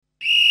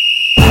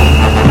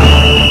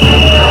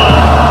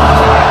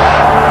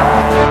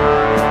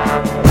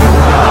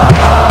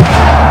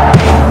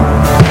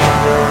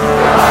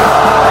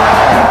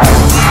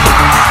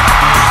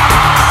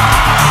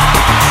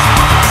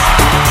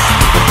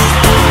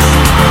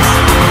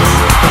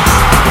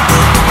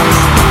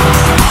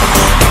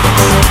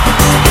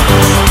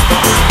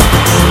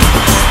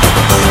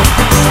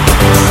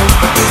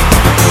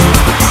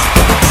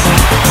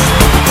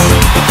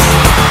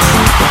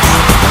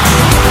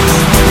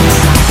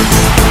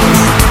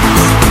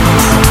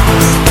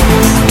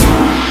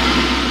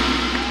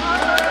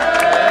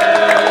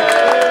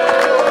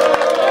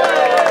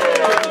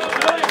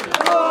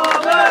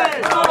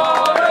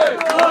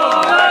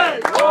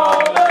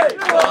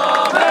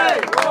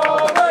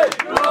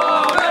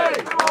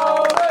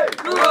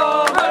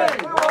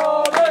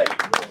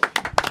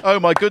Oh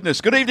my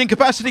goodness. Good evening,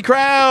 capacity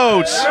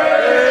crowds.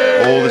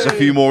 Oh, there's a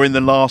few more in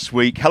than last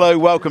week. Hello,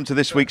 welcome to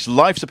this week's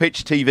Life's a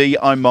Pitch TV.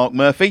 I'm Mark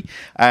Murphy,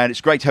 and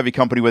it's great to have your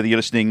company, whether you're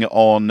listening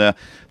on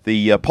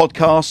the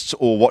podcasts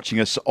or watching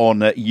us on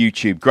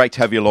YouTube. Great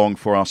to have you along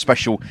for our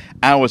special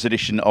hours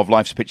edition of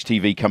Life's a Pitch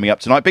TV coming up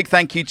tonight. Big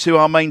thank you to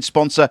our main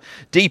sponsor,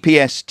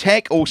 DPS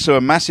Tech. Also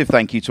a massive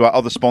thank you to our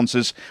other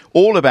sponsors,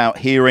 All About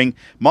Hearing,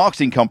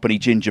 marketing company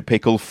Ginger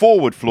Pickle,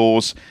 Forward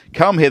Floors,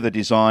 Come Hither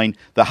Design,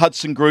 the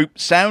Hudson Group,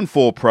 Sound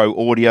 4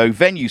 Pro Audio,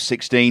 Venue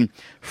 16,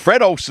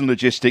 Fred Olsen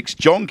Logistics,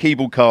 John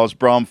Keeble Cars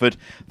Bramford,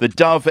 the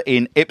Dove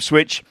in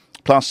Ipswich,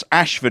 plus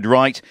Ashford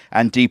Wright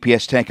and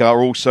DPS Tech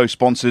are also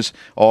sponsors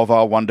of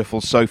our wonderful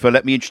sofa.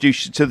 Let me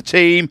introduce you to the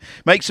team.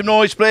 Make some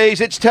noise,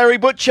 please. It's Terry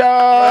Butcher.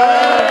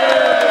 Hooray!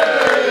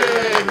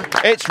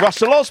 It's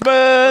Russell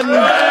Osman.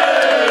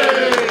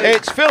 Hooray!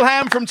 It's Phil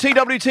Ham from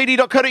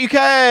twtd.co.uk.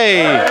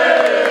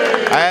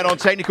 And on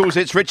technicals,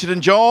 it's Richard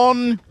and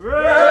John.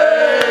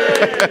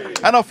 Hooray!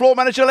 And our floor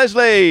manager,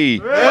 Leslie.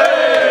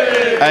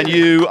 Hooray! And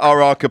you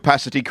are our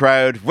capacity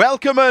crowd.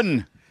 Welcome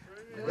and...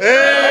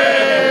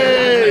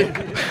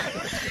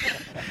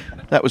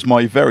 That was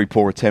my very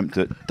poor attempt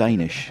at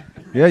Danish.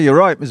 Yeah, you're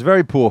right. It was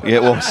very poor. Yeah,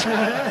 it was.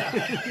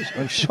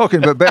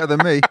 Shocking, but better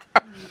than me.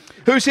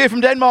 Who's here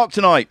from Denmark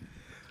tonight?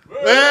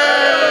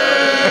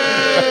 Hey!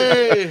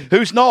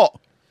 Who's not?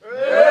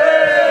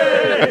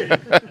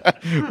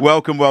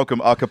 Welcome,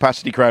 welcome. Our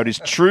capacity crowd is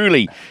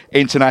truly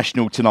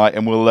international tonight,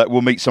 and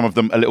we'll meet some of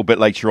them a little bit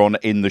later on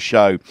in the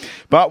show.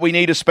 But we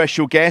need a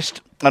special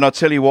guest, and I'll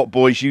tell you what,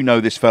 boys, you know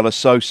this fella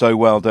so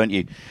well, don't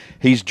you?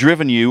 He's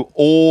driven you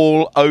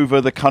all over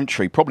the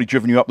country, probably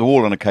driven you up the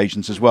wall on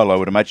occasions as well, I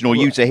would imagine, or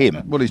you to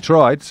him. Well, he's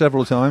tried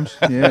several times,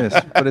 yes.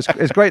 But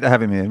it's great to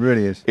have him here, it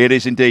really is. It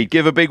is indeed.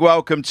 Give a big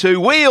welcome to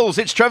Wheels.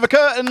 It's Trevor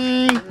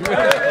Kirton.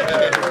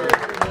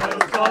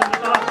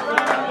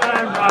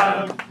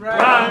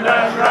 Round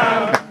and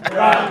round,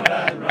 round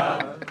and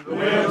round, the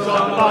wheels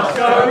on the bus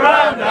go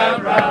round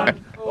and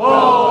round,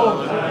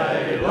 all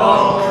day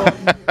long.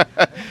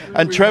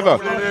 And Trevor,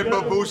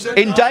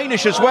 in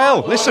Danish as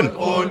well, listen.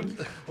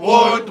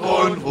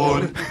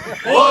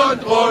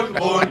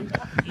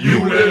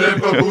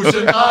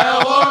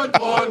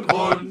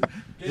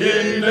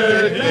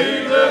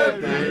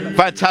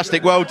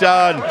 Fantastic, well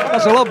done.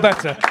 That's a lot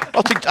better.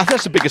 I think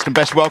that's the biggest and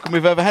best welcome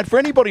we've ever had for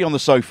anybody on the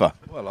sofa.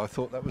 Well, I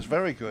thought that was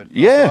very good.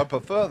 Yeah. I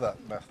prefer that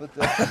method.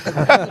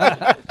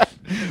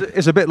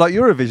 It's a bit like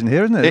Eurovision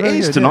here, isn't it? It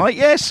is tonight,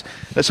 yes.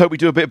 Let's hope we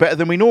do a bit better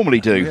than we normally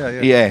do.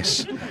 Yeah.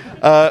 Yes.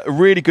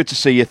 Really good to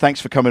see you.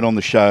 Thanks for coming on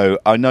the show.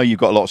 I know you've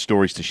got a lot of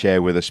stories to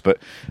share with us, but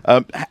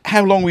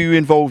how long were you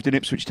involved in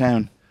Ipswich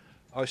Town?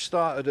 I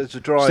started as a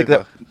driver. Stick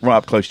that right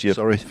up close to you.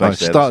 Sorry. I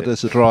started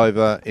as a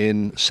driver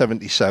in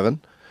 77,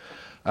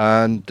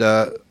 and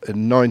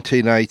in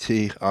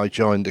 1980 I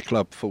joined the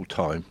club full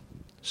time.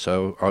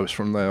 So I was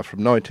from there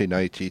from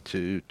 1980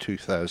 to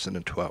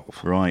 2012.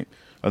 Right.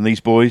 And these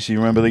boys, you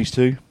remember these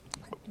two?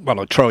 Well,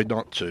 I tried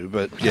not to,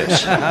 but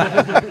yes.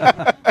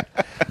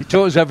 You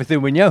taught us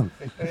everything we know.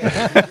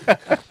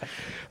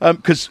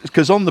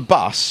 Because on the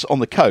bus, on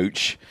the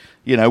coach,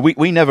 you know,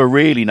 we never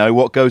really know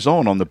what goes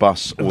on the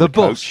bus or the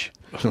coach.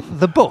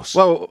 The bus?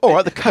 Well, all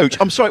right, the coach.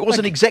 I'm sorry, it was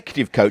an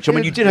executive coach. I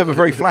mean, you did have a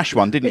very flash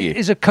one, didn't you?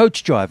 He's a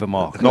coach driver,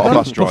 Mark. Not a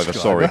bus driver,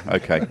 sorry.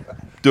 Okay.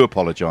 Do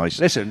apologise.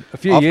 Listen, a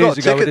few I've years got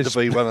a ago... ticket to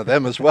be one of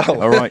them as well.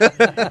 All right.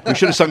 We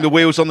should have sung the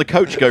wheels on the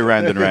coach go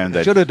round and round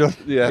then. Should have done.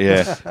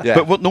 Yeah.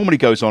 But what normally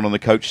goes on the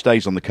coach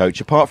stays on the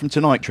coach, apart from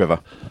tonight, Trevor.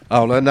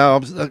 Oh,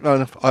 no,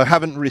 I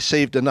haven't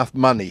received enough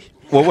money.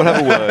 Well, we'll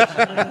have a word.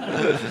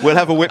 We'll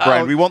have a whip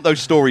round. We want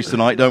those stories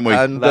tonight, don't we?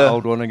 And That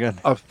old one again.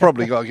 I've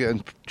probably got to get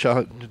in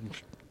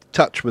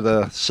touch with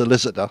a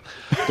solicitor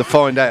to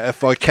find out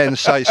if I can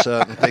say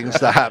certain things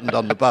that happened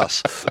on the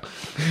bus.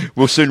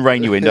 We'll soon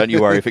rein you in, don't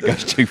you worry if it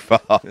goes too far.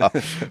 But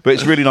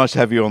it's really nice to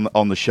have you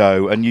on the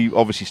show, and you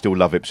obviously still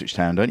love Ipswich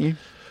Town, don't you?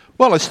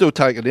 Well, I still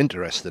take an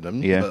interest in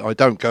them. Yeah. But I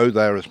don't go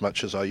there as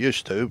much as I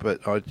used to,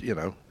 but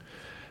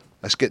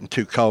it's getting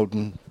too cold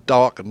and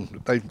dark,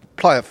 and they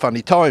play at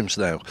funny times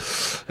now.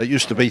 It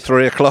used to be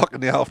 3 o'clock in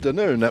the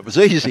afternoon. That was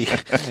easy.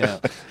 Yeah.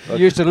 You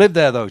used to live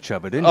there, though,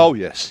 Trevor, didn't you? Oh,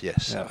 yes. Yeah.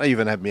 I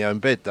even had my own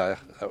bed there.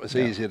 That was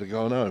easier to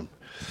go home.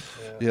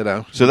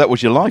 Yeah. So that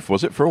was your life,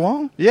 was it, for a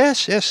while?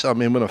 Yes. I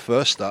mean, when I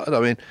first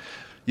started,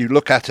 you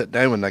look at it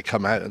now when they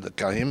come out of the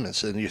game,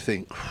 and you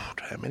think,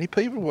 how many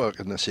people work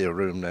in this here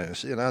room now?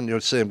 And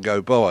you'll see them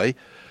go by.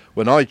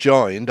 When I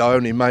joined, I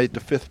only made the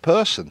 5th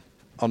person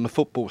on the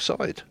football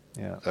side.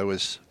 Yeah. There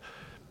was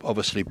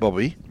obviously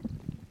Bobby.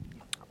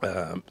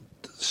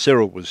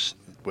 Cyril was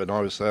when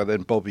I was there,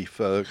 then Bobby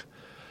Ferg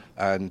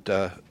and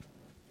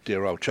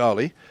dear old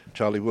Charlie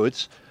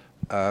Woods,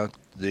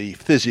 the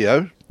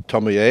physio,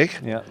 Tommy Egg,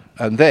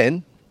 and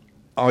then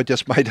I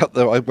just made up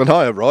when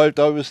I arrived,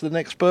 I was the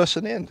next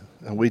person in,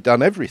 and we'd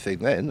done everything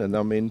then,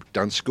 and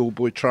done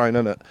schoolboy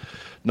training at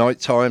night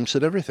times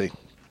and everything.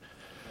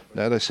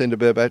 Now there seem to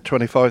be about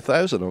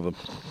 25,000 of them.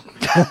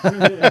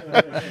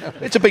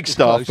 It's a big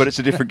staff, but it's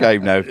a different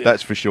game now.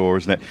 That's for sure,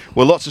 isn't it?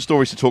 Well, lots of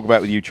stories to talk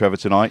about with you, Trevor,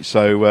 tonight.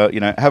 So,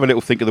 have a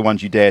little think of the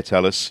ones you dare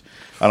tell us.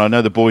 And I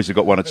know the boys have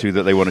got one or two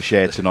that they want to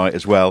share tonight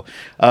as well.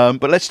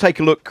 But let's take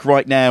a look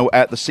right now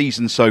at the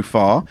season so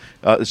far.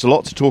 There's a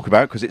lot to talk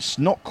about because it's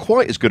not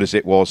quite as good as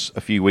it was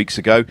a few weeks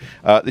ago.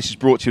 This is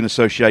brought to you in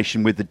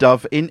association with the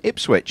Dove in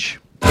Ipswich.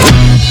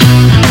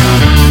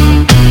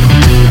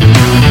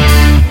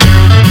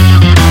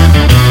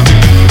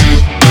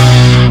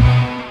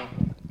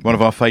 One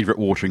of our favourite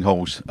watering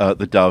holes,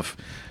 the Dove.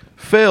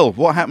 Phil,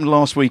 what happened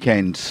last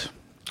weekend?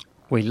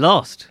 We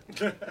lost.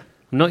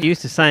 I'm not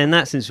used to saying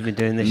that since we've been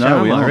doing this No,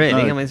 show, we am I, aren't,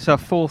 really? no. I mean, it's our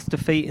 4th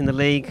defeat in the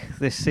league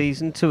this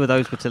season. 2 of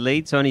those were to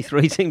Leeds, so only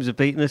 3 teams have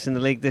beaten us in the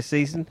league this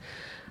season.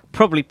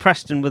 Probably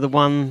Preston were the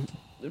one,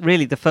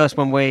 really the first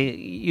one where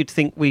you'd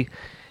think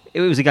it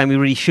was a game we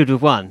really should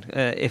have won,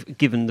 if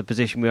given the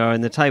position we are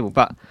in the table.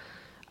 But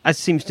as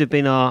seems to have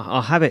been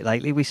our habit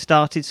lately, we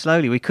started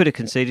slowly. We could have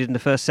conceded in the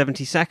first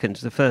 70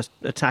 seconds, the first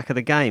attack of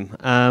the game.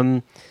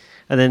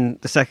 And then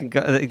the second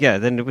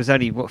then it was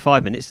only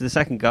 5 minutes to the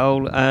second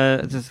goal,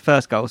 the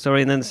first goal,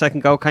 sorry, and then the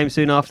second goal came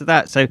soon after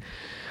that. So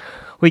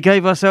we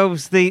gave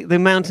ourselves the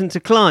mountain to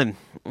climb,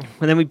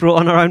 and then we brought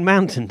on our own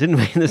mountain, didn't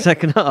we, in the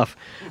second half?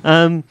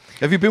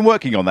 Have you been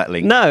working on that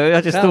link? No,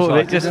 I just thought of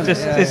it. It's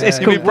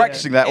You've called been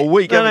practicing that all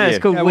week, No, haven't you?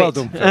 it's called Yeah, wit. well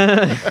done,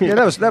 Phil. Yeah,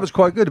 that was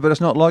quite good, but it's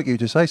not like you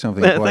to say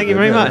something. quite Thank you good,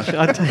 very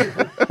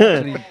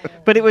yeah. much.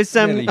 But it was.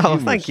 Nearly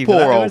Thank you. for Poor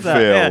that. It old was that,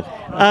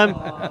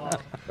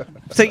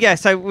 Phil. yeah.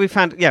 So we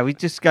found. Yeah, we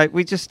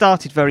just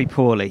started very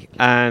poorly,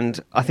 and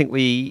I think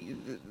we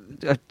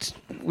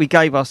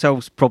gave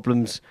ourselves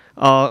problems.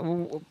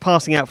 Our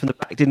passing out from the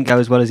back didn't go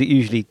as well as it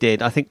usually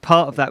did. I think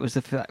part of that was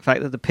the fact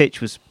that the pitch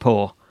was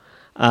poor.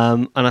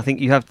 And I think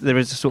there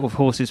is a sort of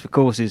horses for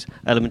courses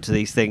element to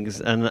these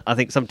things, and I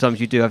think sometimes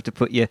you do have to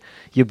put your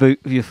boot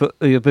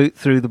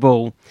through the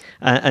ball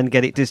and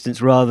get it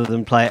distance rather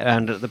than play it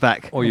around at the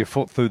back. Or your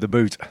foot through the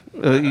boot,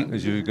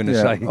 as you were going to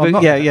Yeah. say. I'm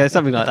not- Yeah,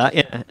 something like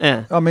that.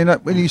 Yeah. I mean,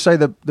 when you say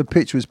the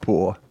pitch was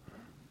poor,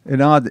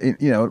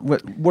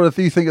 what if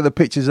you think of the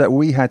pitches that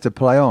we had to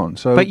play on?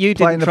 So But you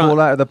playing didn't the ball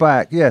out of the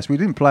back, yes, we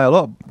didn't play a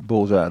lot of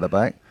balls out of the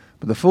back,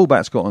 but the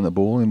fullbacks got on the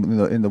ball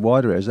in the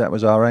wider areas. That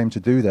was our aim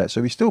to do that.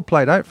 So we still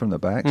played out from the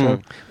back.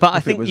 So But I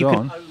if it think was you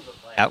on, could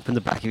overplay out from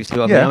the back if you see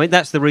what I mean. Yeah. I mean,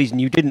 that's the reason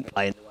you didn't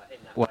play in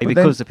that way, But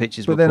because then- the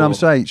pitches were But then poor. I'm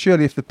saying,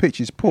 surely if the pitch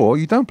is poor,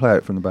 you don't play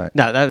out from the back.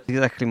 No, that's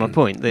exactly my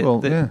point.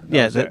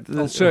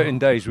 On certain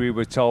days we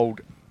were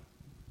told,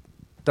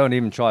 don't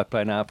even try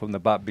playing out from the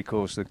back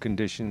because the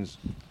conditions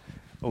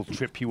will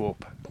trip you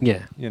up.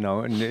 Yeah.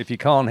 And if you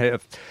can't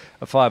hit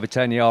a 5 or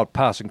 10 yard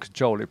pass and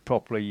control it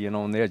properly,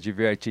 on the edge of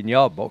your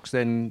 18-yard box,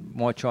 then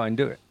why try and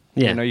do it?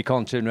 Yeah. You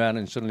can't turn around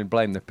and suddenly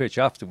blame the pitch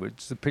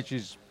afterwards. The pitch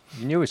is,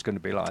 you knew it's going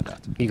to be like that.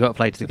 You got to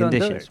play to the So don't do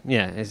conditions.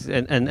 it.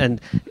 Yeah, and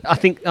I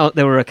think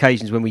there were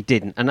occasions when we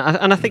didn't, and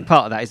I think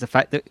part of that is the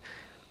fact that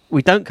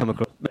we don't come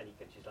across many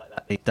pitches like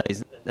that these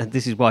days, and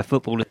this is why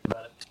football has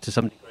developed to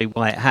some degree.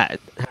 How it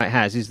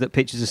has is that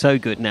pitches are so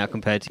good now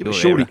compared to your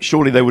era.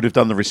 Surely they would have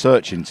done the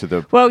research into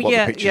the what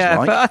the pitch is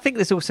like. But I think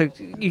there's also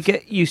you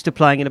get used to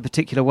playing in a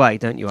particular way,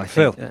 don't you? I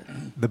Phil, think.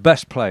 the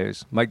best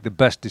players make the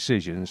best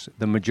decisions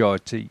the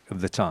majority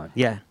of the time.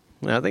 Yeah.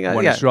 I think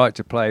When it's right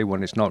to play,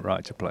 when it's not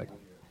right to play.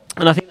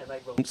 And I think they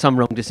made some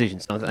wrong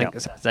decisions. I think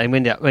Saturday we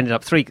ended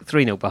up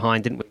 3-0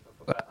 behind, didn't we,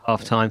 at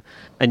half time?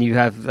 And you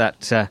have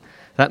that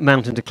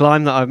mountain to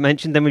climb that I've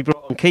mentioned. Then we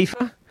brought on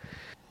Kiefer,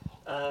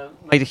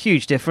 made a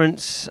huge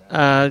difference,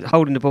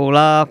 holding the ball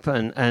up,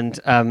 and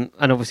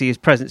obviously his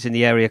presence in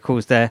the area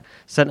caused their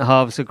centre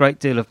halves a great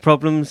deal of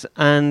problems.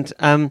 And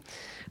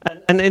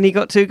he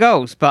got 2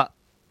 goals, but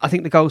I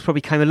think the goals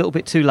probably came a little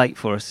bit too late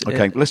for us.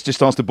 Okay, let's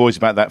just ask the boys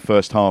about that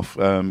first half.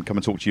 Come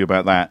and talk to you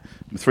about that.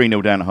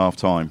 3-0 down at half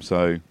time.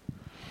 So,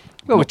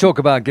 Well, we talk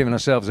about giving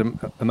ourselves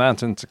a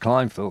mountain to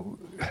climb, Phil.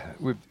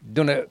 We've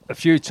done it a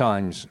few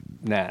times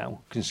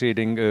now,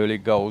 conceding early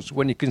goals.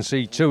 When you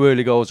concede 2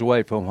 early goals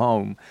away from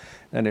home,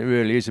 then it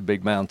really is a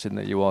big mountain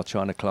that you are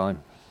trying to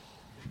climb.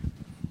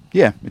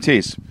 yeah, it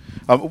is.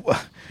 I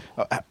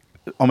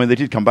mean, they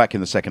did come back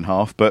in the second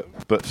half, but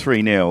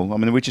 3-0. I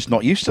mean, we're just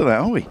not used to that,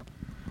 are we?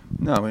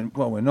 No,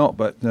 we're not.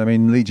 But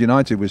Leeds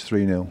United was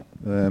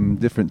 3-0,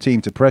 different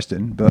team to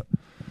Preston. But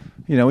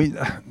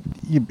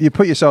you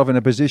put yourself in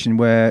a position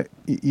where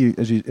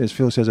as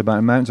Phil says about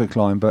a mountain to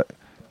climb, but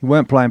you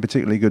weren't playing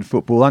particularly good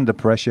football under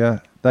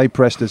pressure. They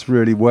pressed us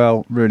really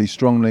well, really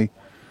strongly,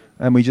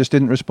 and we just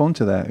didn't respond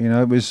to that.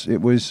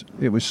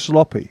 It was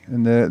sloppy,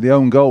 and the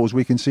own goals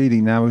we're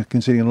conceding now. We're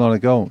conceding a lot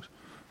of goals.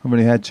 We've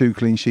only had 2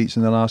 clean sheets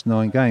in the last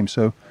 9 games,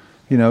 so.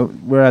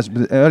 Whereas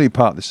the early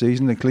part of the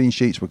season, the clean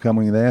sheets were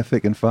coming there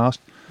thick and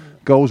fast,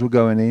 goals were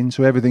going in,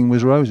 so everything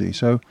was rosy.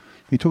 So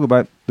you talk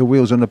about the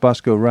wheels on the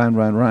bus go round,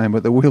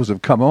 but the wheels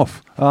have come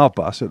off our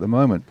bus at the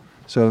moment.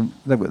 So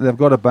they've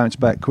got to bounce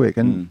back quick.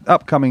 And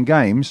upcoming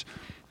games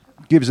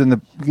gives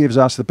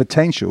us the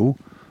potential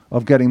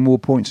of getting more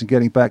points and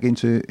getting back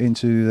into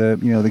the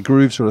the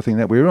groove sort of thing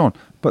that we were on.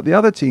 But the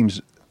other teams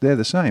they're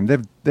the same.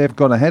 They've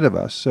gone ahead of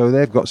us, so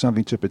they've got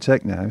something to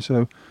protect now.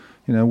 So,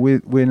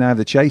 we're now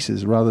the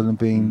chasers rather than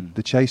being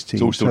the chase team.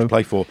 It's all still to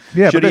play for.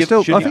 Yeah, but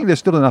I think there's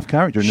still enough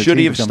character in the team. Should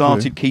he have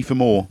started Kiefer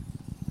Moore?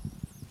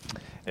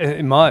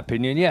 In my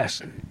opinion,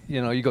 yes.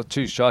 You got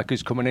two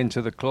strikers coming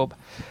into the club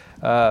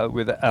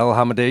with El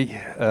Hamadi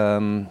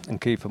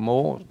and Kiefer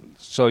Moore.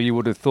 So you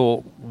would have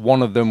thought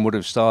one of them would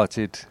have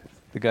started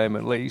the game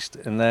at least,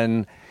 and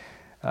then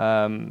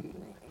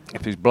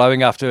if he's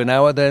blowing after an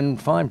hour, then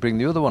fine, bring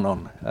the other one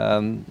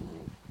on.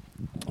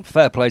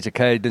 Fair play to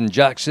Caden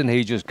Jackson.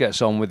 He just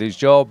gets on with his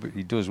job.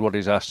 He does what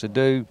he's asked to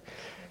do.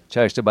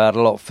 Chased about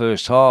a lot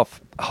first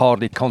half.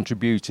 Hardly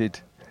contributed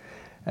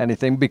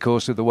anything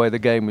because of the way the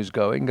game was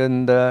going,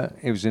 and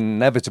it was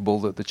inevitable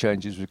that the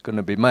changes were going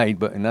to be made.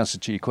 But in answer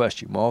to your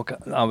question, Mark,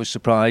 I was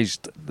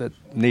surprised that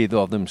neither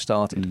of them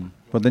started.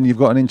 But then you've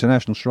got an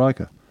international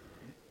striker.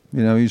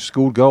 He's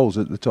scored goals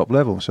at the top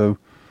level, so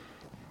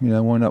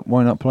why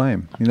not play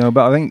him?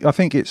 But I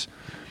think it's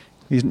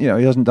he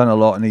hasn't done a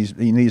lot, and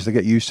he needs to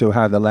get used to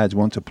how the lads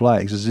want to play,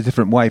 because it's a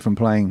different way from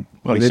playing.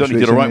 Well, he certainly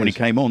did all right when he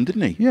came on,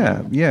 didn't he?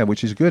 Yeah,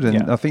 which is good,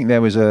 and I think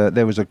there was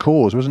a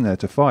cause, wasn't there,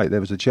 to fight? There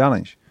was a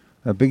challenge,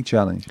 a big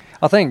challenge.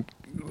 I think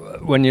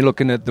when you're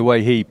looking at the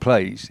way he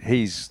plays,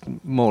 he's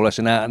more or less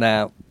an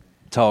out-and-out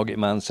target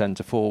man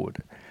centre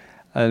forward,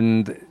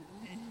 and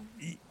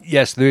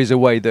yes, there is a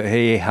way that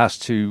he has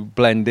to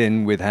blend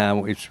in with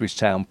how Ipswich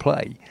Town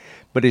play,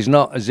 but it's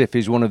not as if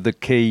he's one of the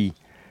key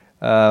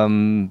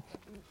playmakers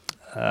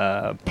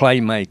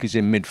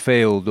in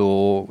midfield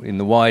or in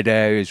the wide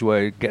areas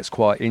where it gets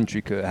quite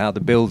intricate how the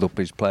build-up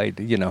is played.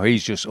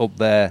 He's just up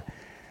there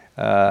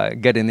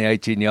getting the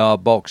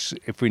 18-yard box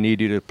if we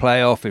needed a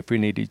play-off, if we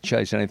needed to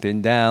chase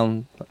anything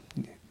down.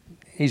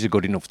 He's a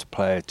good enough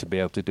player to be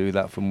able to do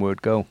that from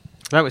word go.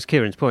 That was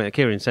Kieran's point.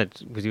 Kieran said,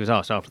 because he was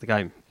asked after the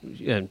game,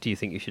 do you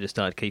think you should have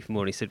started Kiefer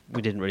Moore? And he said,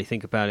 we didn't really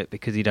think about it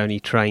because he'd only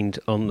trained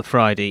on the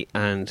Friday,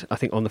 and I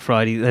think on the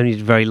Friday they only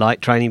did very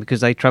light training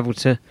because they travelled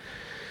to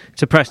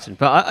Preston.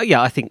 But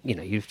I think you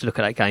have to look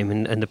at that game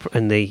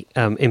and the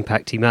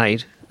impact he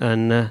made,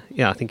 and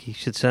I think he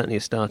should certainly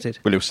have started.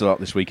 Well, he'll start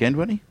this weekend,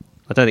 won't he?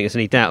 I don't think there's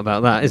any doubt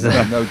about that, is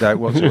there? No doubt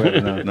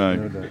whatsoever. No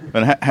doubt.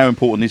 And how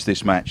important is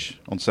this match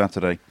on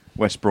Saturday,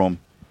 West Brom?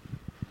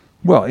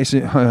 Well,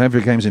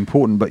 every game's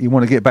important, but you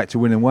want to get back to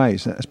winning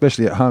ways,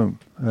 especially at home.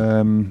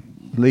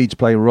 Leeds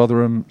play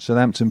Rotherham,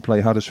 Southampton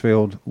play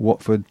Huddersfield,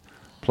 Watford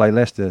play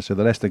Leicester. So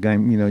the Leicester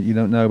game, you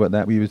don't know about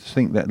that. We would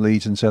think that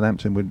Leeds and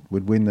Southampton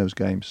would win those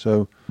games.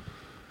 So,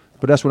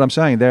 but that's what I'm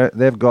saying.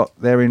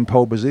 They're in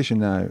pole position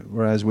now,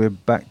 whereas we're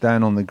back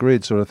down on the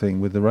grid, sort of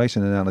thing, with the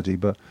racing analogy.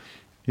 But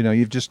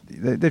they've just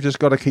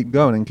got to keep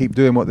going and keep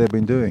doing what they've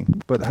been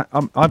doing. But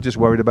I'm just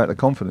worried about the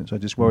confidence.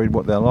 I'm just worried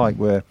what they're like,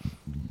 where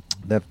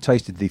they've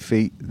tasted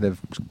defeat. They've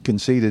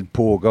conceded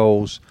poor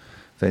goals.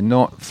 They're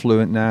not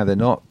fluent now. They're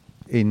not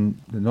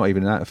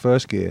even out of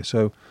first gear.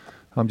 So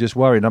I'm just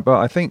worried. But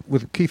I think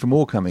with Kiefer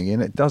Moore coming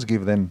in, it does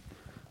give them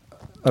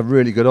a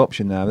really good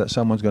option now that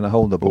someone's going to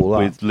hold the ball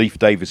up. With Leif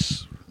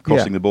Davis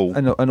crossing the ball.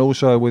 And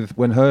also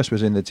when Hurst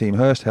was in the team,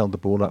 Hurst held the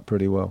ball up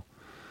pretty well.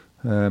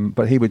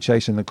 But he would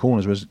chase in the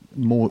corners.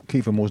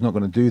 Kiefer Moore's not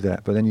going to do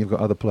that. But then you've got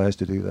other players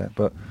to do that.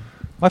 But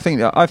I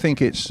think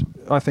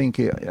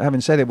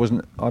having said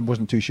I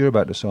wasn't too sure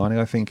about the signing.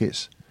 I think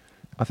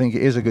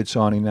it is a good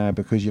signing now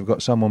because you've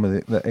got someone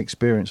with that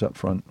experience up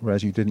front,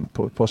 whereas you didn't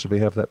possibly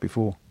have that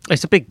before.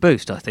 It's a big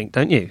boost, I think,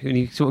 don't you? When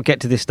you sort of get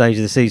to this stage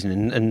of the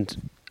season,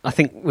 and I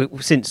think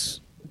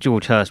since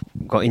George Hurst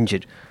got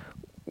injured,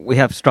 we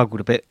have struggled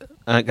a bit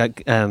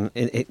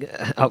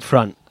up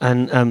front,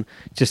 and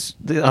just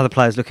the other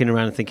players looking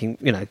around and thinking,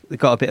 they've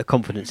got a bit of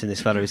confidence in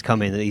this fella who's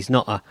come in, that he's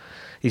not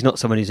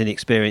someone who's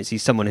inexperienced.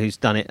 He's someone who's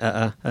done it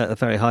at a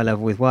very high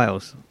level with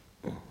Wales.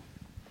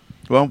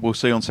 Well, we'll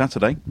see on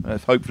Saturday.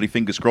 Hopefully,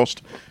 fingers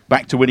crossed,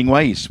 back to winning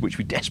ways, which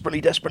we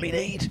desperately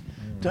need,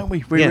 don't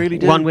we? We really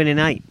do. 1 win in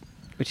 8,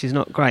 which is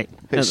not great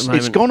at the moment.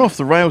 It's gone off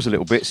the rails a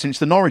little bit since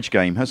the Norwich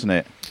game, hasn't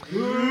it?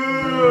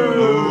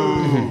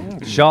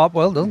 Sharp,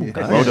 well done.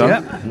 Yeah. Well done.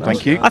 Yeah.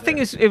 Thank you. I think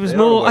it was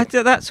more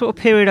that sort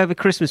of period over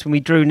Christmas when we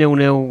drew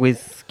 0-0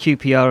 with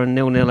QPR and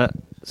 0-0 at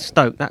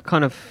Stoke, that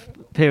kind of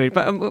period.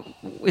 But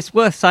it's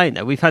worth saying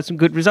that we've had some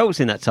good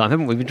results in that time,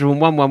 haven't we? We've drawn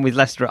 1-1 with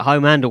Leicester at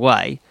home and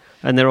away.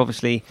 And they're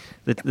obviously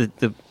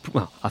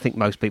well, I think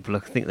most people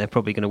think they're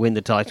probably going to win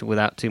the title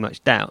without too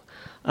much doubt.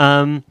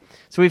 So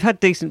we've had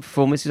decent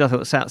performances. I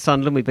thought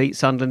Sunderland, we beat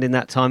Sunderland in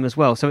that time as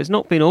well. So it's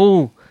not been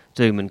all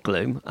doom and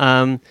gloom.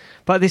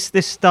 But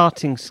this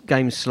starting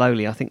game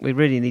slowly, I think we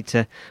really need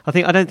to. I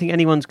don't think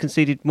anyone's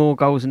conceded more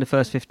goals in the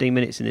first 15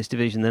 minutes in this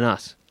division than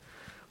us,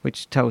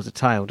 which tells the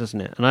tale,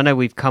 doesn't it? And I know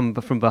we've come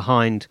from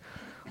behind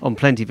on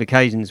plenty of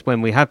occasions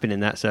when we have been in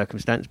that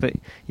circumstance, but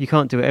you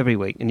can't do it every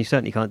week, and you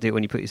certainly can't do it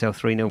when you put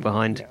yourself 3-0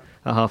 behind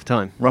at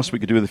half-time. Russ, we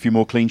could do with a few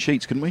more clean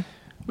sheets, couldn't we?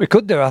 We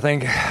could do, I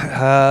think.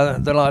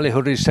 The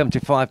likelihood is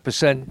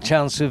 75%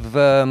 chance of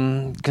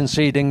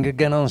conceding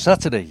again on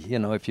Saturday,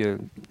 if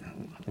you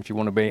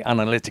want to be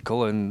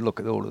analytical and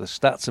look at all of the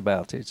stats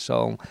about it.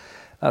 So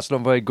that's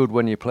not very good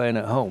when you're playing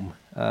at home.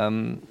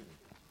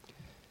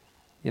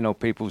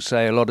 people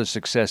say a lot of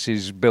success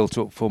is built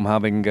up from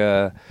having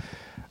a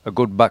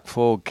good back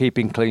four,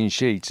 keeping clean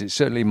sheets. It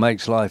certainly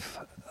makes life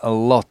a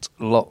lot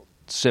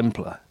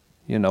simpler,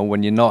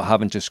 when you're not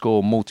having to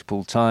score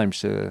multiple times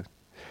to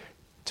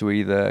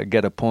either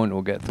get a point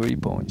or get 3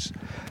 points.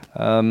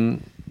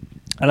 And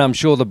I'm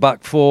sure the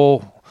back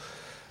four,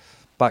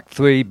 back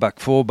three, back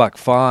four, back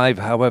five,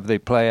 however they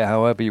play it,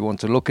 however you want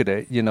to look at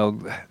it,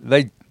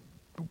 they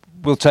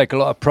will take a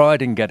lot of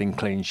pride in getting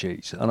clean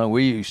sheets. I know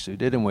we used to,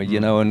 didn't we?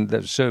 And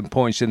there's certain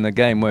points in the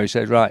game where he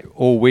said, right,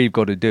 all we've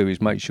got to do is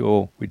make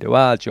sure we do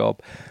our job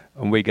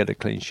and we get a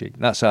clean sheet.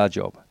 That's our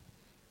job.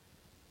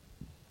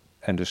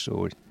 End of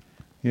story.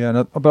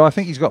 Yeah, but I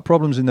think he's got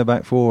problems in the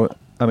back four.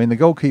 I mean, the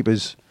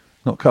goalkeeper's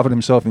not covered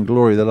himself in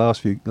glory the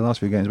last few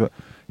games, but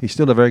he's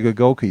still a very good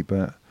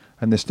goalkeeper.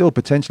 And there's still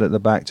potential at the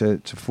back to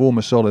form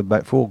a solid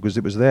back four, because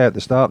it was there at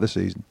the start of the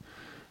season.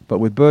 But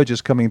with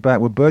Burgess coming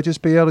back, would Burgess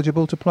be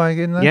eligible to play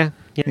again there?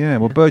 Yeah.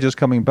 Well, Burgess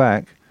coming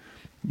back,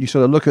 you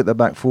sort of look at the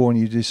back four and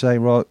you just say,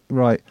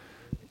 right,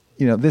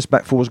 this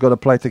back four's got to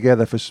play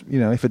together for,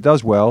 if it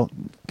does well,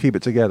 keep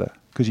it together,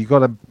 because you've got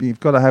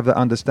to have that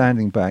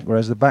understanding back.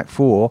 Whereas the back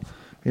four,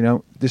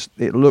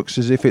 it looks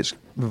as if it's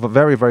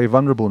very, very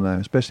vulnerable now,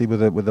 especially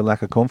with the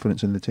lack of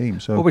confidence in the team.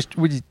 So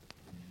we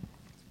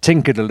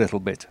tinkered a little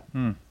bit,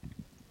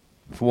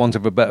 for want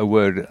of a better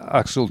word.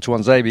 Axel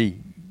Tuanzebe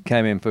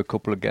came in for a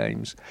couple of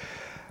games.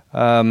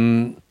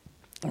 Brandon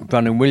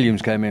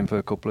Williams came in for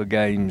a couple of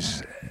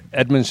games.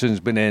 Edmondson's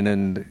been in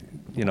and,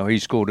 he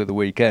scored at the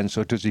weekend,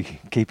 so does he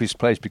keep his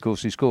place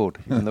because he scored,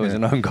 even though it's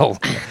an own goal?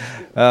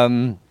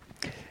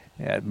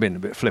 It's been a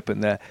bit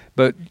flippant there.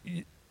 But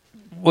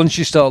once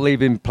you start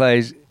leaving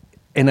players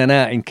in and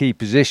out in key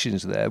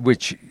positions there,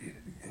 which,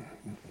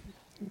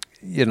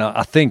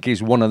 I think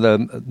is one of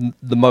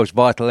the most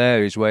vital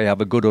areas where you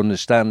have a good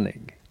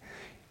understanding.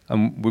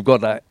 And we've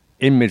got that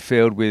in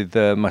midfield with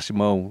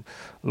Massimo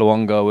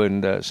Luongo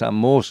and Sam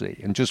Morsey,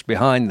 and just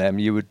behind them,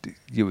 you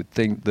would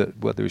think that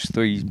whether it's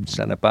 3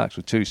 centre backs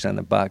or 2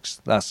 centre backs,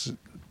 that's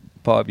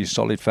part of your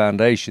solid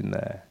foundation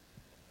there,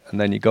 and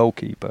then your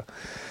goalkeeper.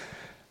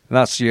 And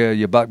that's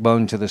your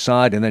backbone to the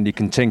side, and then you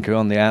can tinker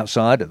on the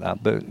outside of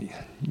that. But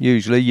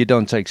usually, you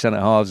don't take centre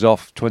halves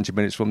off 20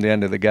 minutes from the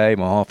end of the game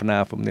or half an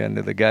hour from the end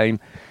of the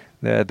game.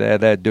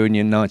 They're doing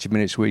you 90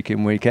 minutes week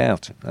in, week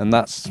out, and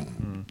that's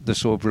the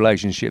sort of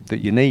relationship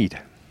that you need.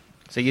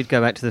 So you'd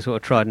go back to the sort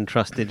of tried and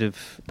trusted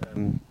of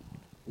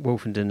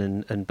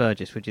Wolfenden and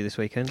Burgess, would you, this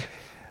weekend?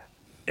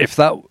 If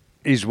that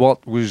is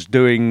what was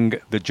doing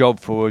the job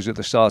for us at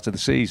the start of the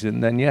season,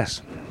 then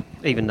yes.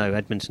 Even though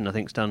Edmondson, I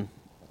think, has done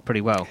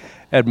pretty well.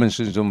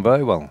 Edmondson's done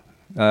very well.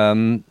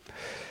 But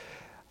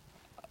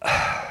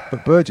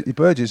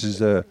Burgess is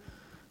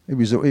he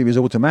was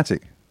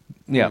automatic.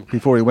 Yeah.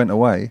 Before he went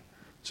away.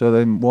 So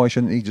then why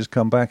shouldn't he just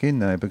come back in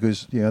now?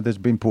 Because there's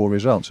been poor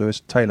results, so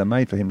it's tailor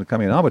made for him to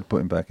come in. I would put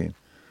him back in.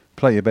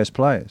 Play your best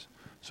players.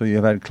 So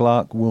you've had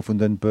Clark,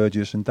 Wolfenden,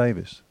 Burgess, and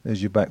Davis.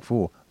 There's your back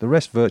four. The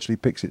rest virtually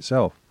picks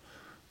itself,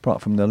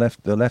 apart from the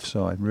left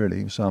side,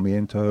 really,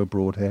 Sarmiento,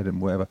 Broadhead,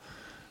 and whatever.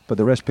 But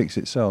the rest picks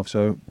itself.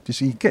 So just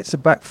he gets the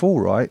back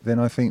four right, then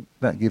I think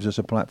that gives us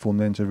a platform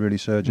then to really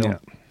surge on.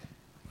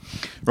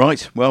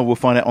 Right, well, we'll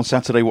find out on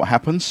Saturday what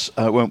happens,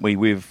 won't we?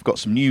 We've got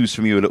some news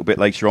from you a little bit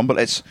later on, but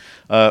let's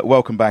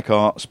welcome back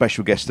our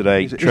special guest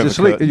today,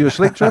 Trevor. Are you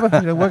asleep,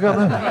 Trevor? You wake up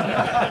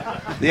now?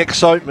 The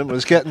excitement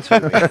was getting to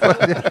me.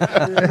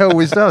 It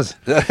always does.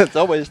 It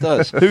always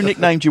does. Who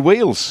nicknamed you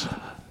Wheels?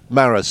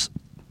 Maras.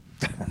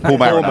 Paul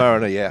Mariner. Paul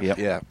Mariner, yeah. Yep.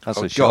 Yeah. That's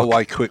I a got shock.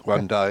 away quick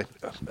one day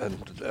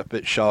and a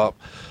bit sharp.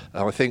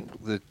 I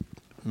think the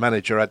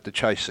manager had to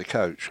chase the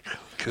coach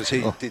because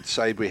he did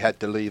say we had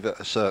to leave at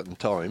a certain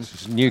time.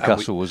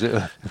 Newcastle, was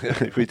it?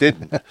 We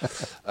didn't.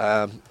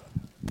 And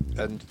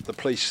the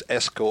police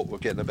escort were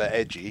getting a bit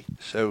edgy,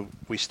 so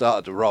we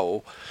started to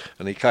roll,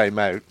 and he came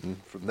out,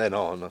 and from then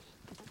on,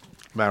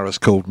 Maris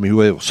called me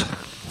Wheels.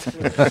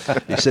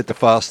 He said the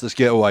fastest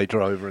getaway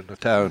driver in the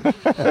town.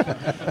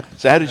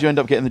 So how did you end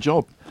up getting the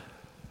job?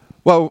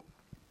 Well,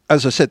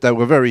 as I said, they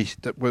were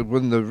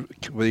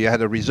we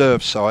had a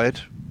reserve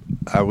side,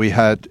 we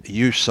had a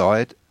youth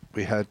side,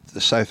 we had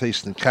the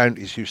southeastern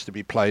counties used to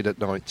be played at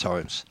night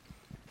times.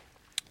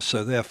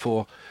 So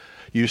therefore,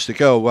 used to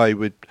go away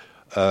with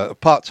a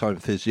part-time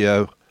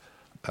physio,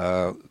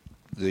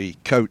 the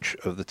coach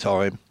of the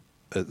time,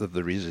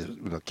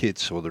 the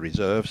kids or the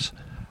reserves,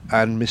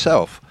 and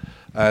myself.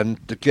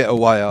 And to get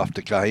away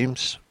after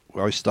games,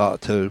 I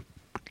started to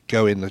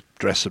go in the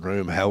dressing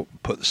room, help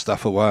put the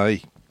stuff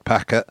away,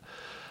 pack it,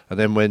 and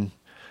then when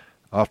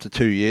after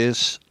 2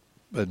 years,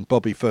 when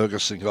Bobby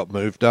Ferguson got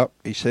moved up,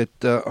 he said,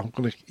 "I'm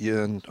going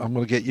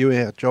to get you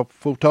a job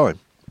full time,"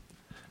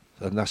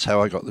 and that's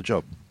how I got the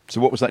job. So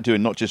what was that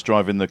doing? Not just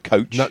driving the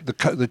coach? No, the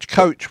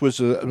coach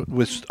was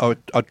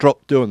I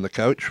dropped doing the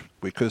coach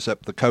because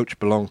the coach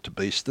belonged to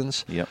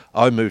Beeston's. Yep.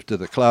 I moved to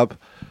the club.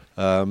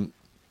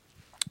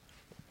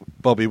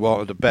 Bobby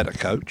wanted a better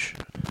coach,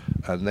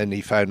 and then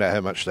he found out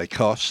how much they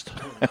cost,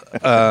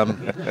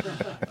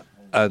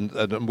 and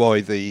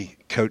why the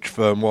coach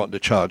firm wanted to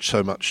charge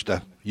so much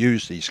to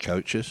use these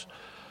coaches.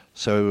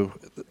 So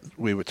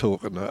we were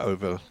talking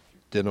over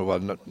dinner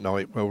one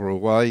night while we were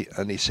away,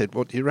 and he said,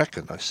 "What do you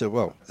reckon?" I said,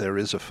 "Well, there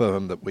is a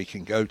firm that we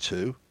can go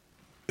to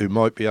who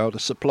might be able to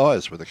supply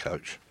us with a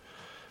coach."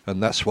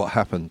 And that's what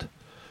happened.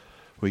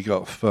 We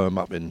got a firm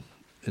up in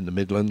the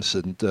Midlands,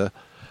 and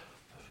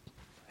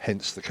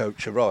hence the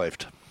coach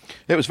arrived.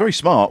 It was very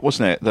smart,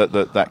 wasn't it?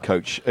 That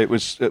coach. It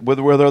was. Were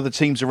there other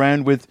teams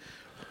around with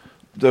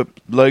the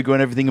logo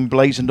and everything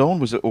emblazoned on?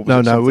 Was it? Or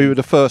was No. We were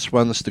the first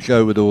ones to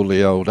go with all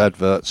the old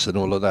adverts and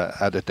all of that.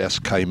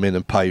 Adidas came in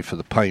and paid for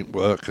the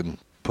paintwork and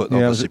put.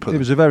 Yeah, it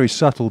was a very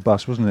subtle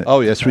bus, wasn't it? Oh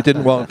yes, we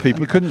didn't want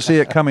people. You couldn't see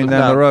it coming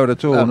down the road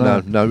at all.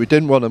 No, we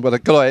didn't want them. But the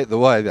guy hit the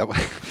way.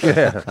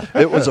 Yeah,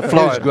 it was a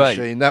flying great.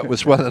 machine. That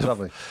was one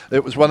of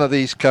it was one of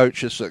these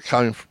coaches that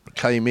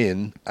came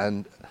in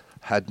and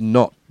had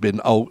not been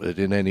altered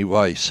in any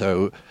way,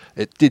 so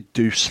it did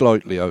do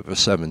slightly over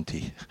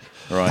 70.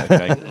 Right.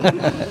 Okay.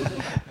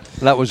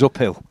 That was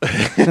uphill.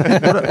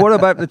 what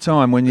about the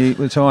time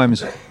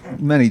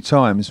many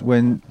times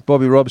when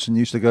Bobby Robson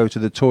used to go to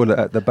the toilet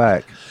at the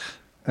back,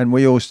 and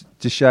we all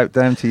just shout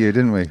down to you,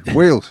 didn't we?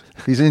 Wheels,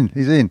 he's in.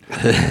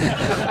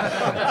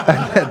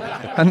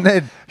 And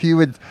then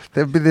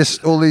there'd be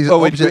all these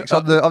objects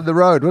on the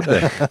road,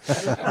 wouldn't there?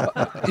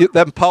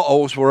 Them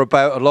potholes were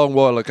about a long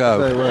while ago.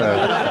 They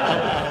were.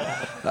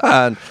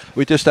 And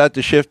we just had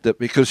to shift it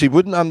because he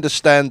wouldn't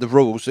understand the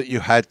rules that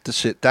you had to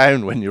sit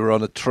down when you were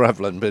on a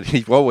travelling. But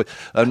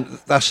and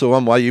that's the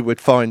one way you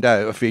would find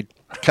out if he'd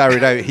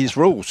carried out his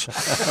rules.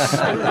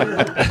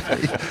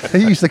 He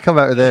used to come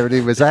out of there and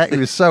he was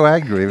so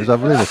angry, it was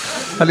unbelievable.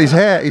 And his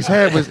hair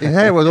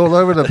was all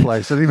over the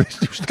place, and he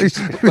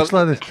was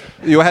like this.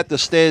 You had the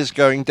stairs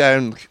going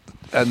down,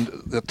 and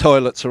the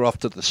toilets are off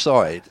to the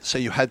side. So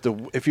you had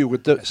to, if you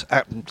would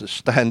happen to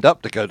stand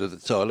up to go to the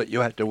toilet,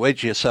 you had to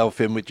wedge yourself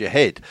in with your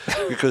head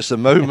because the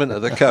movement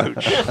of the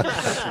coach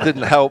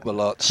didn't help a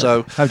lot.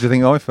 So how do you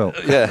think I felt?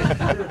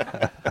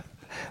 Yeah.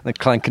 The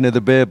clanking of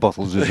the beer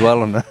bottles as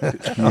well on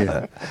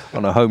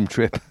a home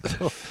trip.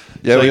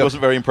 Yeah, so he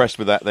wasn't very impressed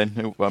with that then,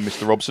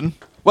 Mr. Robson.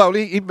 Well,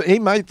 he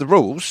made the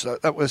rules.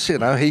 That was, he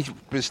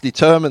was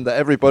determined that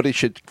everybody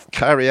should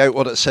carry out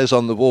what it says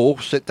on the wall,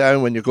 sit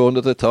down when you're going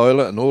to the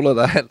toilet and all of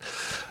that.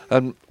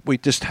 And we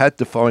just had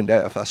to find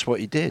out if that's what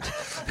he did.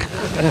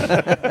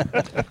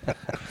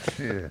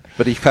 Yeah.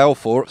 But he fell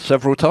for it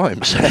several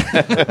times.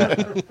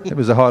 It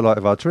was the highlight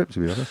of our trip, to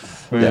be honest.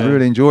 It was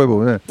really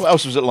enjoyable. Yeah. What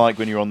else was it like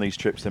when you were on these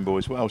trips then,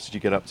 boys? What else did you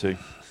get up to?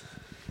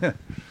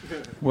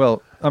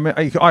 Well, I mean,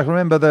 I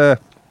remember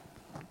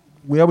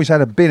we always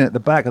had a bin at the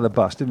back of the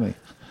bus, didn't we?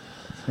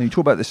 And you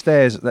talk about the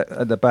stairs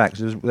at the back.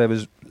 So there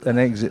was an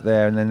exit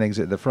there and then an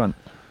exit at the front.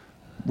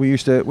 We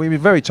were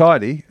very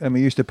tidy, and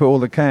we used to put all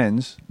the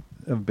cans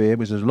of beer,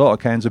 because there's a lot of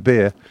cans of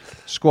beer,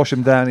 squash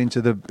them down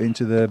into the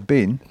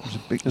bin.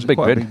 It was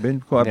quite a big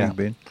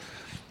bin.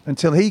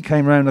 Until he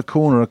came round the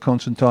corner of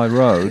Constantine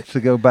Road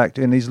to go back,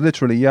 and he's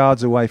literally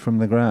yards away from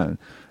the ground,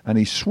 and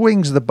he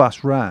swings the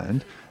bus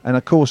round, and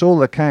of course all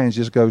the cans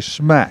just go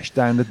smash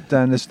down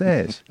the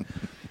stairs.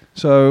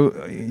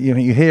 So you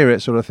hear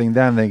it sort of thing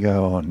down there,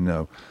 go, oh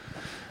no.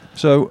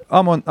 So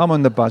I'm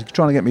on the bus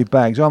trying to get my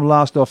bags. I'm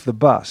last off the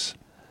bus,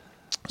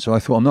 so I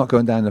thought I'm not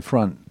going down the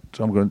front.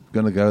 So I'm going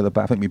to go to the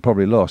back. I think we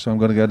probably lost. So I'm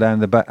going to go down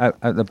the back,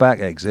 out the back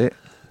exit.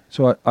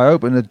 So I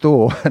open the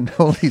door, and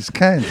all these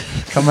cans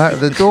come out of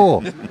the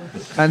door.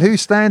 And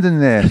who's standing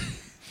there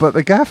but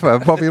the gaffer,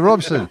 Bobby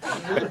Robson?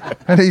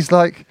 And he's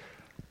like,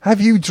 "Have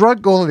you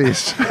drunk all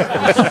this?"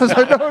 I was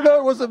like, no,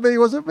 it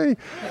wasn't me.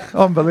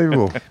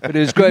 Unbelievable. But it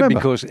was great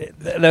because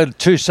there were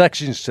two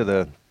sections to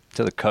the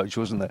coach,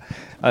 wasn't there?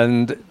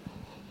 And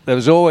there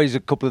was always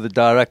a couple of the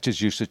directors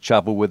used to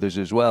travel with us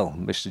as well,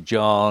 Mr.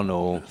 John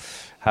or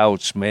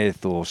Howard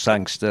Smith or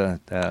Sangster,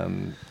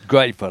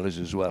 great fellas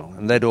as well.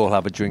 And they'd all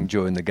have a drink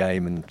during the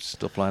game and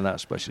stuff like that,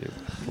 especially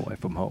away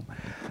from home.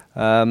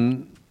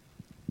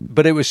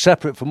 But it was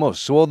separate from us.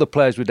 So all the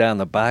players were down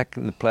the back,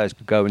 and the players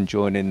could go and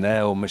join in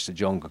there, or Mr.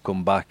 John could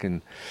come back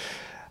and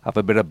have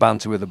a bit of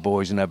banter with the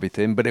boys and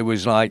everything. But it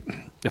was like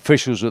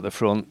officials at the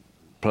front,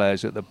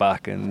 players at the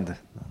back, and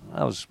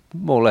that was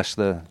more or less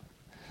the...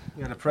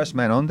 You had a press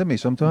man on, didn't he,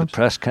 sometimes? The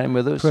press came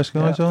with us. Press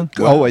guys on?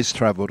 Always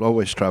travelled.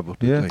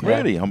 Yeah.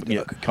 Really?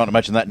 You can't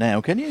imagine that now,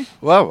 can you?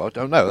 Well, I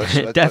don't know.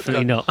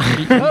 Definitely not.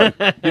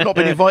 You've not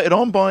been invited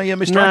on by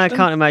Mr. No, I Ashton?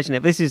 can't imagine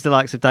it. This is the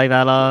likes of Dave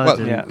Allard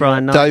and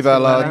Brian Knight. Dave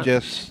Allard,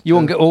 yes. You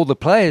won't get all the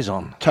players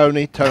on.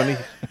 Tony.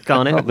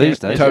 Garnett. Not these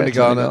days. Tony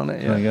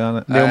Garnett. Tony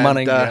Garnett. Neil And,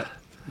 Manning.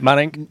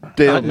 Manning.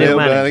 Neil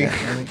Manning.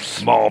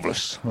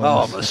 Marvellous.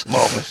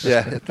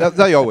 Yeah,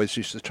 they always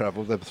used to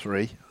travel, them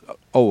three.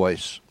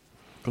 Always.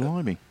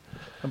 Blimey.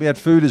 And we had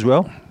food as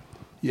well.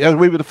 Yeah,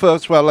 we were the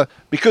first. Well,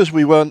 because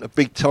we weren't a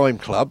big time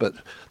club,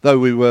 though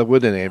we were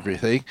winning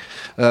everything.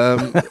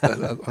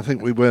 I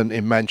think we weren't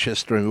in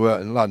Manchester and we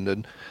weren't in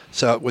London,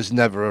 so it was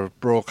never a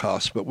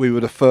broadcast. But we were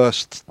the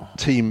first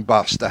team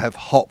bus to have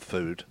hot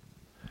food.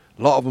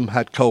 A lot of them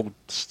had cold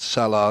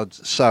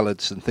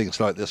salads and things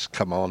like this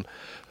come on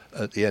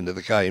at the end of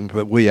the game,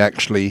 but we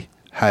actually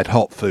had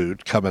hot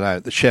food coming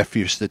out. The chef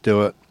used to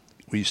do it.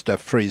 We used to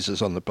have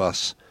freezers on the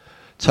bus.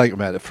 Take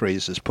them out of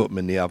freezers, put them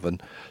in the oven,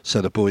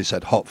 so the boys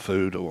had hot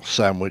food or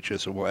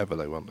sandwiches or whatever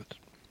they wanted.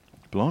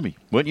 Blimey,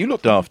 weren't you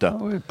looked after?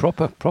 Oh,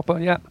 proper,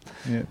 yeah.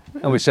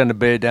 And we send a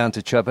beer down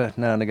to Trevor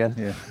now and again.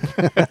 Yeah.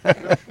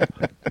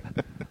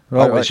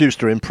 I always used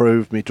to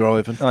improve me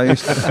driving. I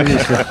used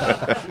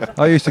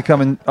to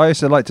come and I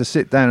used to like to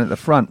sit down at the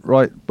front,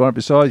 right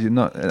beside you,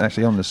 not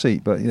actually on the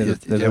seat, but we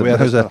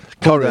had a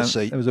corridor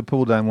seat. There was a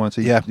pull down one,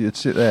 so you'd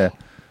sit there,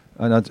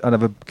 and I'd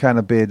have a can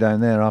of beer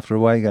down there after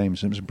away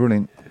games. It was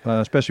brilliant,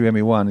 especially when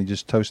we won. He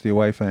just toast the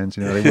away fans.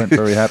 They weren't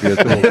very happy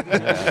at all.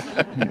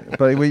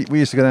 But we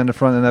used to go down the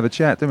front and have a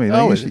chat, didn't we?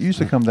 They used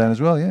to come down as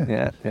well.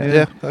 Yeah.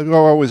 I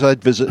always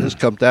had visitors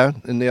come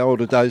down in the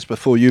older days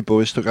before you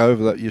boys took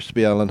over. That used to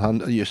be Alan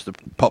Hunter. He used to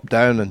pop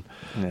down and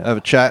have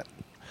a chat.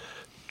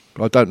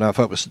 I don't know if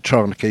that was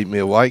trying to keep me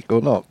awake or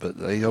not, but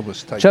they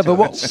always take. Trevor,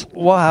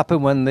 what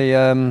happened when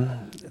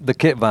the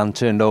kit van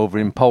turned over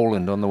in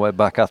Poland on the way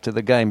back after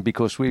the game?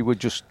 Because we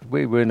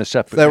were in a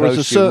separate. There was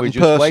a certain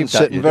person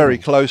sitting very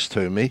close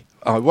to me.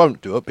 I won't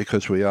do it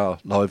because we are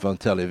live on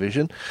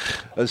television.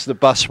 As the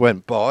bus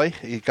went by,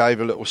 he gave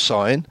a little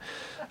sign,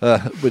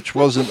 which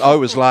wasn't. I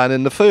was lying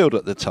in the field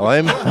at the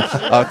time.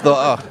 I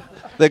thought,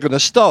 they're going to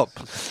stop.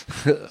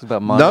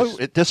 No,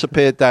 it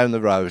disappeared down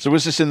the road. So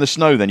was this in the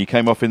snow then? You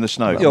came off in the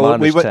snow? Yeah, well,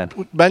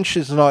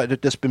 Manchester United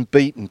had just been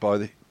beaten by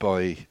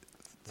the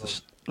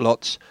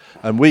lots,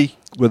 and we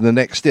were the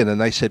next in, and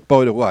they said,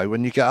 by the way,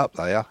 when you get up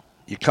there,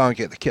 you can't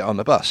get the kit on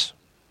the bus.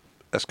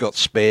 It's got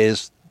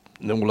spares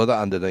and all of that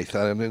underneath,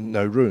 and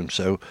no room.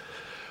 So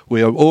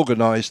we are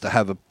organised to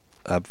have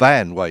a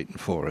van waiting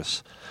for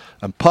us.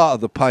 And part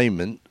of the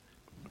payment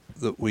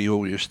that we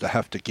all used to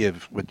have to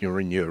give when you're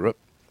in Europe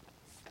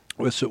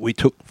was that we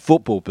took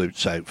football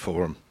boots out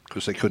for them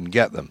because they couldn't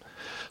get them.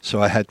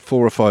 So I had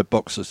 4 or 5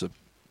 boxes of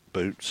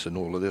boots and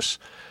all of this.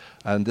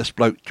 And this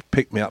bloke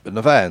picked me up in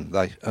the van.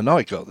 And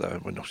I got there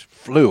when I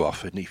flew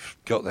off, and he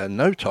got there in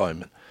no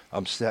time. And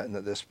I'm sitting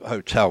at this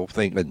hotel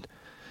thinking,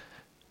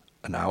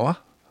 an hour?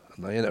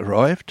 And they ain't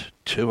arrived.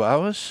 2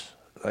 hours?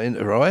 They ain't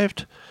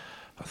arrived.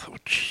 I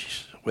thought,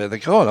 jeez, where they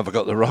gone? Have I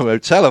got the wrong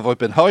hotel? Have I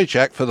been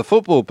hijacked for the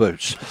football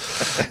boots?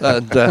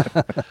 And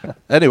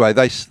anyway,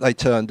 they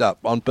turned up.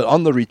 But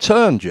on the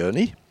return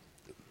journey,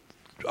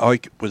 I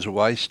was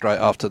away straight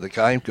after the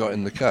game, got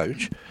in the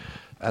coach,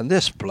 and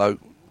this bloke,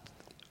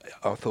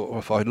 I thought,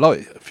 well,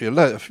 if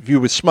you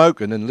were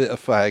smoking and lit a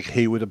fag,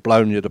 he would have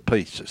blown you to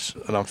pieces.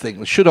 And I'm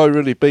thinking, should I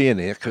really be in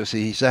here? Because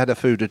he's had a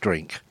food to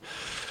drink.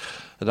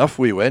 And off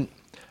we went.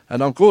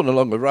 And I'm going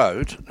along the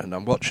road, and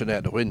I'm watching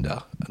out the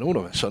window, and all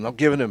of a sudden I'm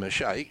giving him a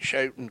shake,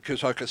 shouting,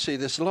 because I could see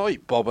this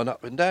light bobbing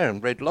up and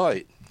down, red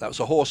light. That was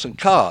a horse and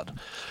cart.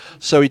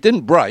 So he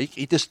didn't brake,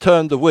 he just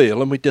turned the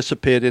wheel, and we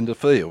disappeared in the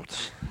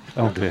fields.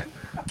 Oh, dear.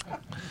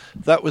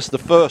 That was the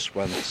first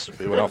one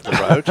we went off the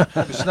road.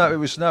 It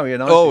was snowy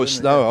and icy. Oh, it was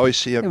snow,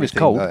 icy, everything. It was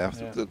cold. There.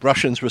 Yeah. The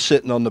Russians were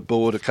sitting on the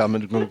border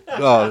coming,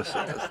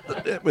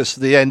 it was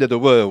the end of the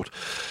world.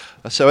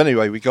 So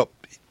anyway, we got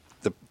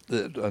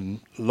and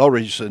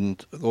lorries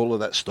and all of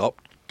that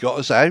stopped, got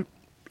us out,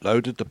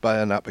 loaded the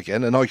van up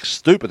again, and I was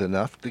stupid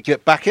enough to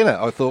get back in it.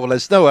 I thought, well,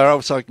 there's nowhere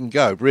else I can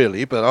go,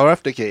 really, but I'll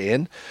have to get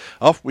in.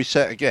 Off we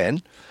set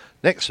again.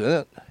 Next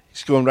minute,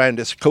 he's going round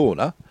this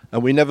corner,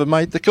 and we never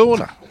made the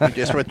corner. We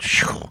just went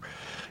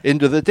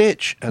into the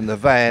ditch, and the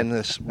van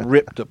is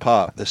ripped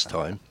apart this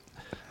time,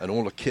 and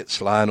all the kit's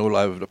lying all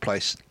over the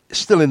place. It's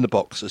still in the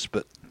boxes,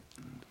 but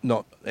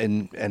not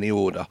in any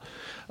order.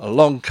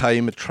 Along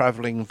came a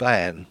travelling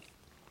van,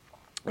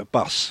 a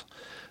bus,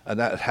 and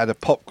that had a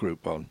pop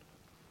group on.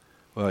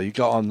 Well, you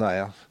got on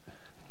there.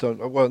 I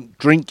wasn't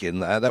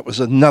drinking there. That was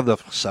another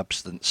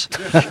substance.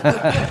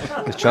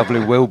 The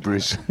travelling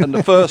Wilburys. And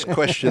the first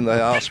question they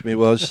asked me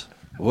was,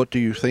 "What do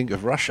you think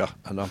of Russia?"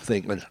 And I'm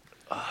thinking,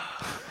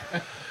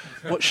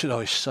 what should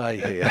I say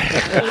here?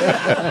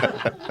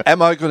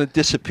 Am I going to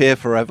disappear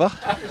forever,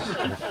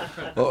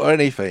 or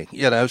anything?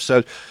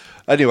 So.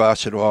 Anyway, I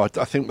said, well,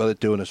 I think what they're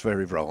doing is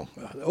very wrong.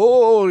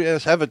 Oh,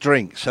 yes, have a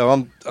drink. So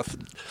and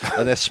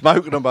they're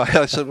smoking on my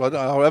head. I said, well, no,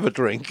 I'll have a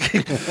drink.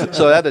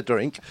 So I had a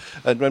drink.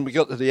 And when we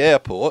got to the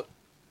airport,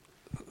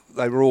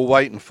 they were all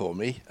waiting for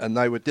me. And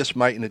they were just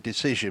making a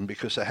decision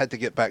because they had to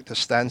get back to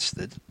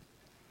Stansted,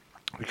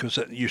 because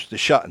it used to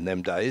shut in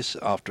them days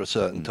after a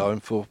certain time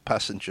for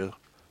passenger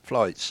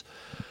flights.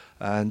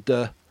 And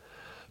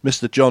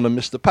Mr. John and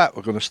Mr. Pat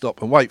were going to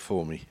stop and wait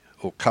for me,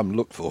 or come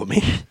look for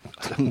me.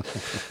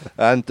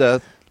 And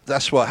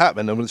that's what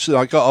happened. And so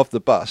I got off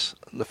the bus,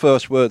 and the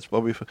first words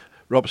Bobby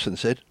Robson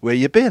said, "Where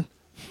you been?"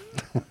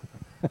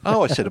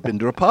 Oh, I said, "I've been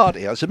to a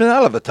party." I said, "Been a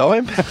hell of a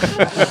time."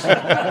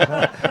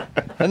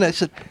 And they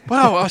said,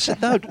 "Wow." I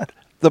said, "No,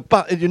 the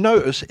bus, you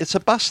notice it's a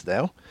bus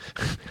now."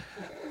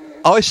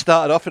 I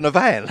started off in a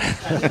van.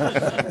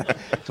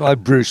 It's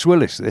like Bruce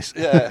Willis, this.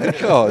 Yeah, of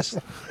course.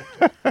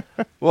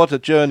 What a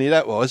journey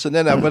that was. And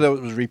then when it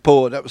was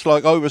reported, that was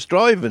like I was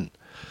driving.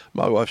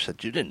 My wife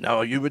said, "You didn't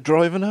know you were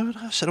driving over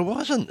there?" I said, "I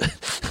wasn't.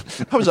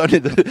 I was only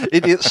the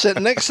idiot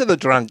sitting next to the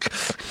drunk."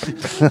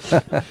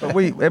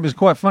 It was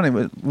quite funny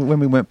when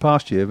we went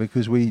past you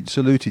because we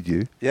saluted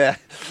you. Yeah.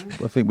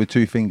 I think with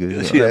 2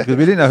 fingers. Yeah. Because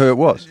we didn't know who it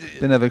was.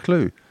 Didn't have a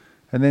clue.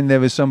 And then there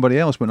was somebody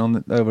else went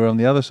over on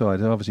the other side.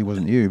 It obviously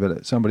wasn't you,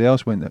 but somebody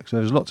else went there. So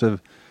there was lots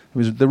of.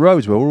 The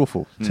roads were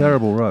awful,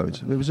 terrible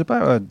roads. It was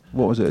about a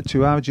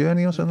 2-hour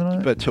journey or something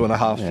like that? About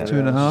 2.5. Yeah.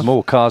 2.5.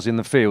 More cars in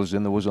the fields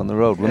than there was on the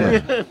road,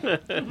 wasn't there?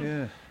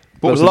 Yeah.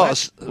 What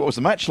was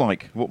the match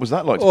like? What was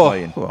that like to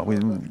play in? Well, we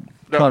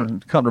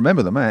can't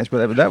remember the match,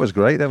 but that was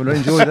great. I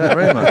enjoyed that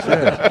very much.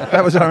 Yeah.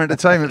 That was our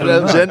entertainment.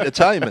 That was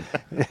entertainment.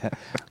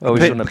 Well,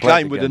 The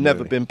game would have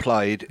never been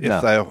played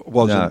if there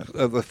wasn't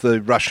if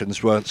the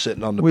Russians weren't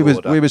sitting on the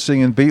border. We were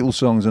singing Beatles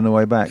songs on the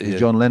way back because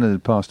John Lennon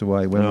had passed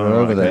away when we were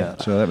over there.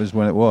 So that was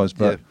when it was.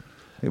 But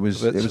it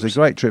was a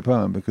great trip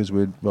home because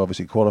we'd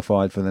obviously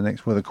qualified for the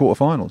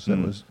quarterfinals.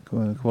 That was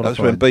qualified. That's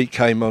when Beat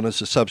came on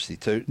as a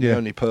substitute, the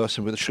only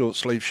person with a short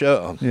sleeve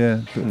shirt on.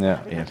 Yeah.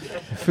 Yeah.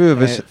 A few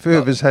of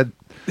us had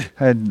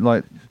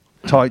like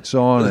tights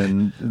on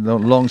and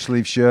long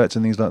sleeve shirts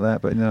and things like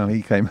that, but no,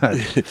 he came out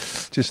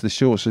just the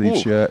short sleeve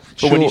shirt.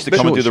 But when he used to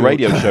come and do the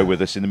radio show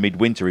with us in the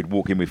midwinter, he'd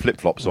walk in with flip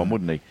flops on,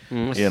 wouldn't he?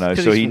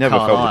 So he never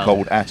felt the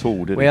cold at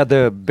all, did he? We had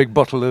the big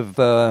bottle of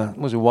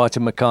White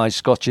and Mackay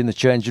Scotch in the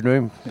changing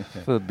room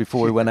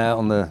before we went out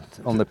on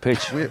the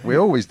pitch. We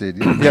always did.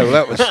 Yeah,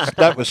 well,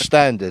 that was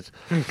standard.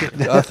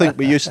 I think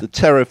we used to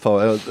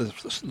terrify,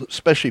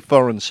 especially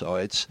foreign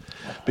sides,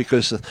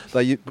 because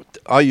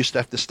I used to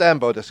have to stand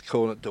by this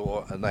corner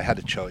door, and they had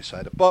a choice. They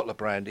had a bottle of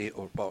brandy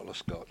or a bottle of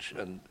scotch,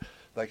 and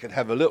they could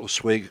have a little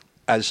swig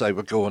as they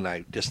were going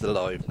out, just a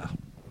livener.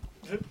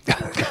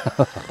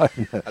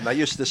 And they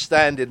used to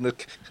stand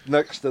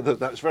next to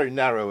that was very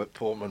narrow at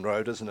Portman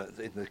Road, isn't it,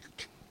 in the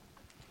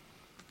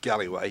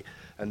galleyway,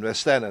 and they're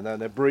standing there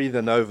and they're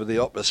breathing over the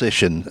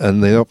opposition,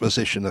 and the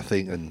opposition are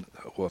thinking,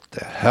 what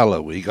the hell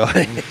are we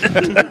going?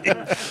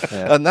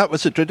 And that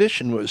was a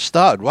tradition that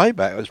started way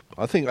back.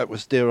 I think that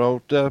was dear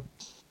old the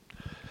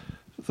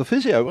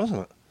physio,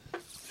 wasn't it?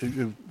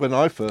 When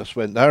I first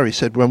went there, he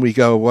said, when we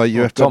go away,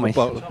 you have to have a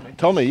bottle.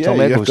 Tommy, you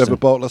have to have a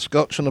bottle of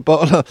scotch and a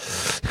bottle of...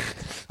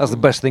 That's the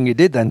best thing you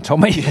did then,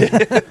 Tommy.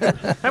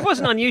 That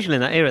wasn't unusual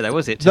in that era, though,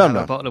 was it? To have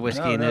a bottle of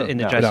whiskey in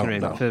the dressing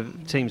room for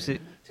teams that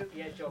took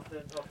the edge off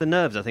the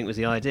nerves, I think was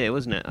the idea,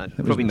 wasn't it?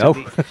 Probably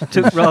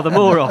took rather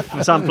more off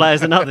for some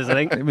players than others, I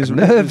think. It was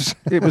nerves.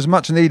 It was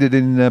much needed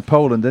in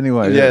Poland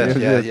anyway.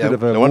 Yeah.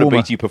 No wonder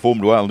BT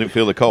performed well and didn't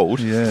feel the cold.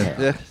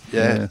 Yeah.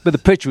 But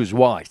the pitch was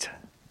white.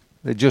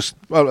 They just...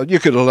 Well, you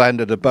could have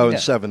landed a Boeing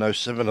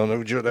 707 on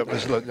it. That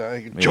was like,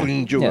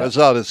 as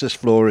hard as this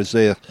floor is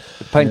there.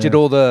 They painted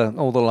all the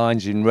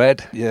lines in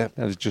red. Yeah.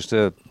 There was just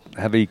a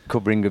heavy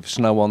covering of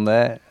snow on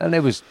there. And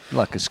it was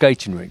like a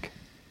skating rink.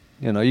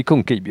 You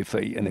couldn't keep your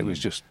feet, and it was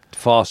just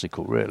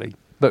farcical, really.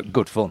 But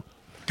good fun.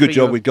 Good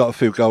job we got a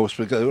few goals.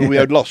 We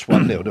had lost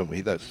 1-0, didn't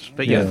we? But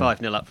you were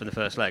 5-0 up for the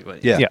first leg,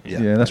 weren't you?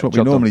 Yeah, that's what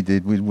we normally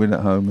did. We'd win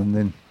at home and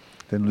then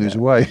lose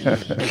away.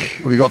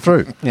 We got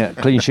through. Yeah,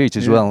 clean sheet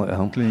as well at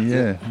home.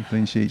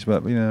 Clean sheets.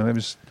 But it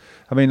was.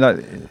 I mean,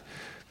 like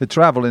the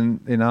travel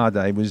in our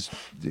day was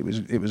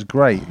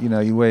great.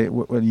 You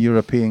were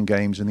European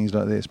games and things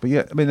like this. But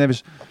yeah, I mean, you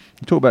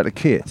talk about the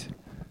kit.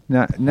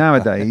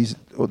 Nowadays,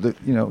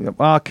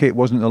 our kit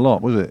wasn't a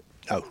lot, was it?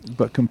 No.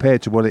 But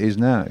compared to what it is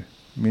now,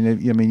 I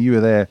mean, you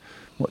were there.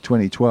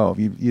 2012?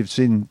 You've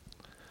seen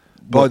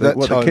what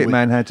the kit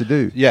man had to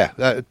do.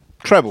 Yeah.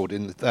 Trebled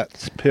in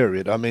that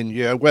period. I mean,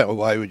 you went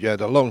away with you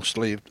had a long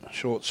sleeved,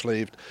 short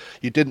sleeved.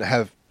 You didn't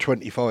have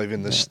 25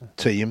 in this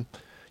team.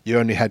 You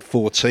only had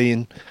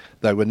 14.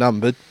 They were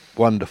numbered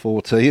 1 to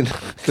 14.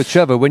 But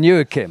Trevor, when you were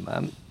a kit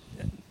man,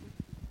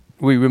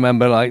 we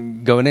remember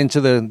like going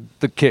into the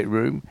kit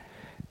room,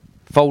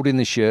 folding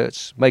the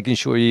shirts, making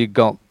sure you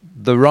got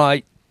the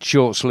right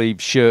short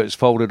sleeve shirts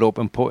folded up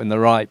and put in the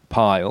right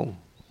pile,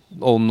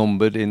 all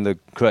numbered in the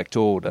correct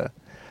order.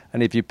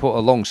 And if you put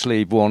a long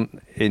sleeve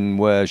one in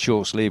where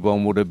short sleeve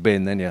one would have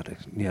been, then you had to,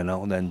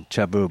 then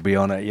Trevor would be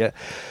on it. Yeah,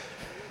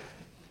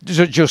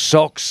 just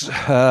socks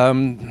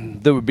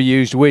that would be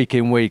used week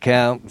in, week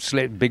out.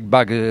 Big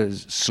bag of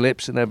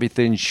slips and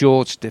everything.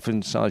 Shorts,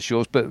 different size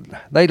shorts, but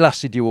they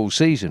lasted you all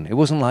season. It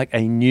wasn't like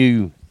a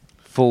new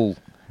full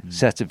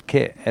set of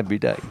kit every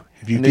day.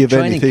 If you give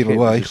anything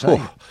away,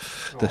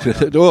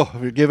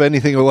 if you give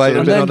anything away,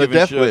 it'd been on a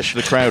death wish.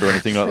 The crowd or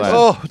anything like that.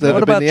 Oh, that'd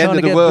have been the end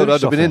of the world.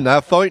 I'd have been in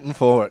there fighting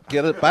for it.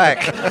 Get it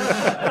back.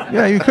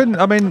 Yeah, you couldn't.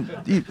 I mean,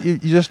 you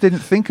just didn't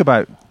think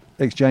about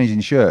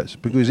exchanging shirts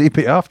because he'd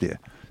pick after you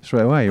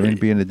straight away. You wouldn't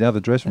be in the other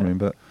dressing room,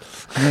 but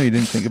no, you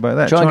didn't think about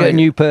that. Try and get a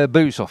new pair of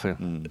boots off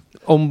him.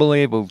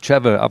 Unbelievable.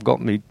 Trevor, I've got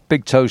my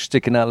big toes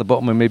sticking out the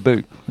bottom of my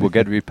boot. We'll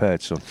get it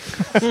repaired, son.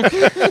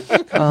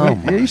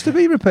 It used to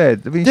be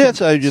repaired. I mean,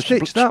 so just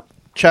stitched up.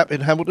 Chap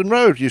in Hamilton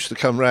Road used to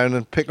come round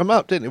and pick them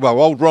up, didn't he? Well,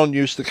 old Ron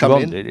used to come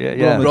in.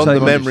 Ron, the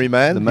memory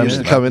man, used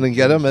to come in and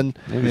get them. And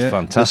it was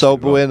fantastic. This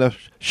old boy in a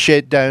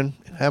shed down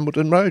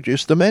Hamilton Road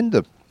used to mend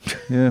them.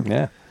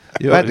 Yeah.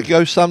 You had to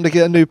go some to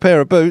get a new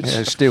pair of boots.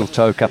 Yeah, steel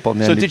toe cap on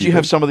there. So did you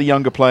have some of the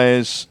younger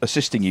players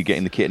assisting you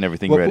getting the kit and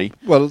everything ready?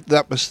 Well,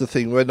 that was the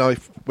thing. When I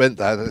went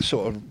there, they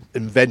sort of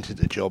invented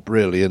the job,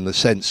 really, in the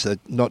sense that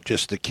not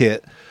just the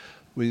kit.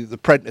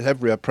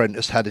 Every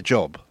apprentice had a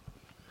job.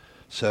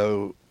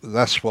 So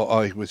that's what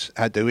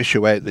had to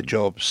issue out the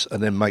jobs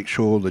and then make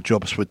sure all the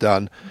jobs were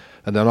done.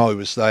 And then I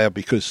was there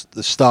because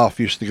the staff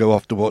used to go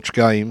off to watch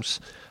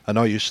games, and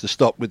I used to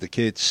stop with the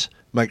kids,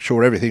 make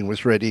sure everything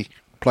was ready,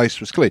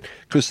 place was clean.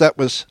 Because that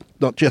was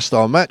not just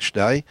our match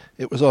day,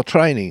 it was our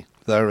training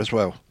there as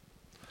well.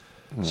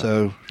 Yeah.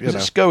 So, was it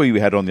Scoey we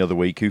had on the other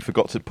week who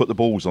forgot to put the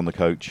balls on the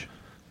coach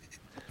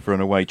for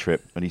an away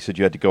trip, and he said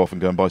you had to go off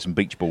and go and buy some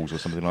beach balls or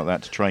something like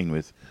that to train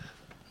with?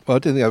 Well, I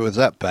didn't think it was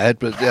that bad,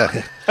 but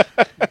yeah.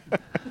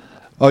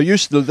 I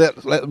used to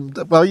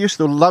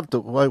love to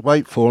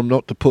wait for them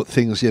not to put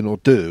things in or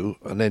do,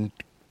 and then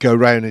go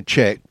round and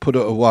check, put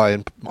it away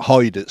and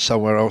hide it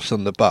somewhere else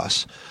on the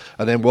bus,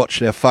 and then watch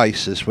their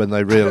faces when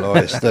they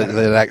realised that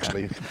they'd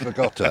actually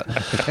forgot it.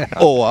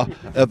 Or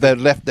they'd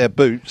left their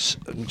boots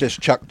and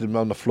just chucked them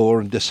on the floor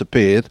and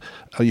disappeared.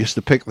 I used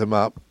to pick them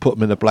up, put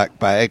them in a black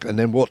bag, and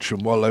then watch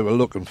them while they were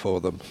looking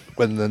for them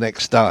when the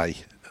next day.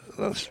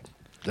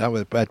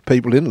 We had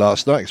people in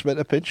last night, expect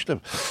to pinch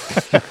them.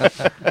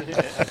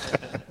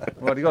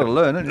 Well, you got to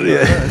learn, haven't you?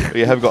 Yeah.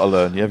 You have got to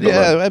learn.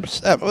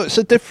 It's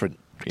a different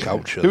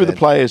culture. Who were the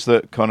players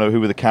who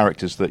were the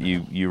characters that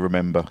you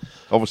remember?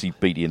 Obviously,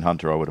 Beattie and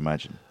Hunter, I would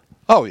imagine.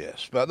 Oh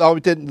yes, but I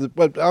didn't.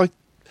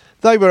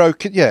 They were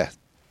okay. Yeah,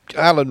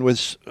 Alan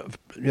was.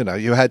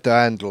 You had to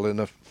handle in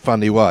a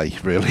funny way,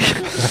 really,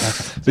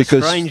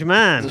 because strange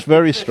man. It's a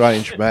very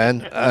strange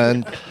man,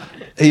 and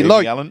he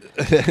liked. Alan.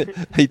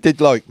 He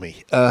did like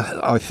me,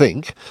 I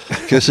think,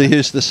 because he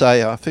used to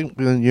say, "I think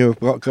you've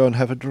got to go and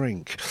have a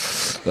drink."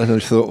 And I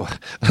thought,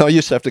 I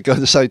used to have to go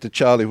and say to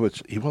Charlie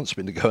Woods, "He wants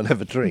me to go and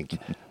have a drink."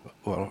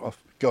 Well, I'll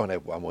go and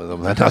have one with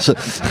him then.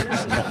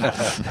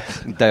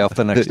 Day off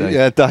the next day.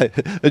 Yeah, day.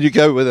 And you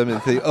go with him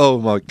and think, oh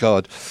my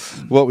God,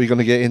 what are we going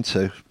to get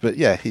into? But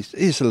yeah,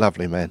 he's a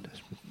lovely man,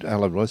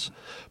 Alan was.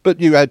 But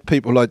you had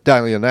people like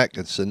Dalian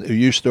Atkinson who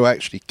used to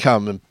actually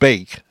come and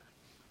beg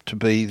to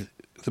be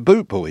the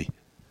boot boy,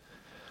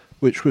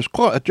 which was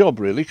quite a job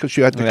really, because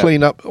you had to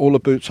clean up all the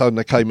boots when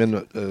they came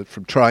in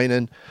from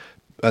training.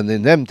 And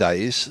in them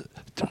days,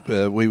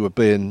 we were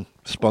being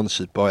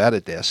sponsored by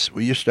Adidas.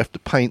 We used to have to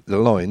paint the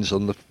lines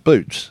on the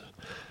boots,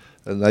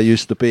 and they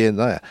used to be in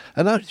there.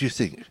 And how did you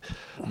think?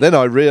 Then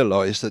I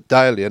realised that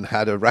Dalian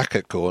had a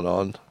racket going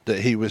on, that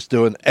he was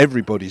doing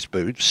everybody's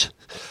boots,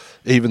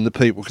 even the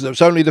people, because it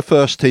was only the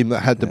first team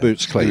that had the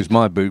boots cleaned. He was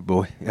my boot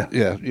boy.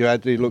 Yeah,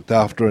 he looked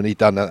after and he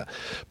done that.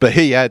 But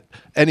he had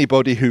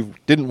anybody who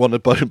didn't want to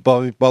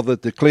bother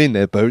to clean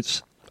their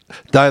boots,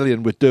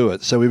 Dalian would do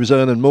it, so he was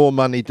earning more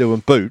money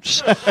doing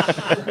boots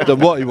than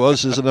what he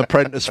was as an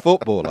apprentice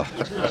footballer.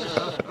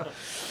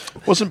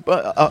 It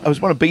was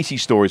one of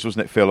Beattie's stories,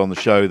 wasn't it, Phil, on the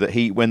show, that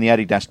when the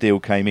Adidas deal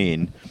came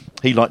in,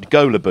 he liked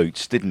Gola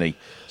boots, didn't he?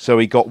 So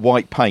he got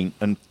white paint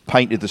and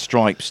painted the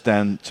stripes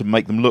down to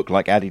make them look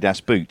like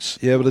Adidas boots.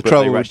 Yeah, but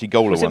they were actually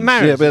Gola ones.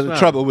 Yeah, but the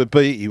trouble with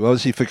Beattie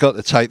was he forgot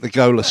to take the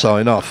Gola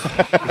sign off.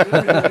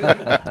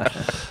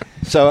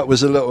 So it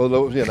was a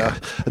little,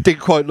 it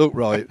didn't quite look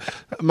right.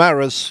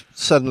 Maras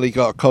suddenly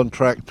got a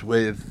contract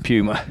with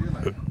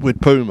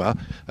Puma,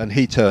 and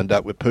he turned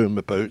up with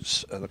Puma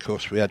boots, and of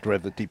course we had to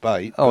have the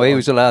debate. Oh, he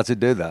was allowed to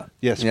do that.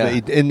 Yes,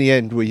 but in the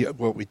end,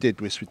 what we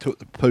did was we took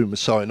the Puma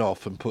sign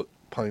off and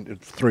painted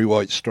 3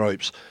 white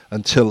stripes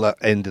until that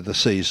end of the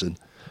season,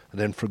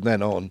 and then from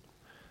then on,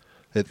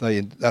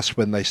 that's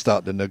when they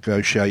started to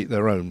negotiate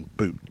their own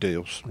boot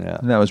deals. Yeah,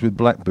 and that was with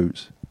black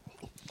boots.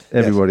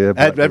 Everybody had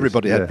black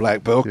Everybody boots. had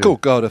black boots. Oh,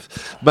 good God.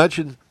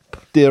 Imagine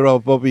dear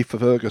old Bobby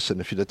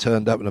Ferguson if you'd have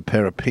turned up in a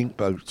pair of pink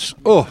boots.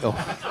 Oh.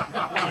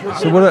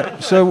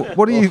 So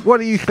what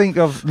do you think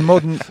of the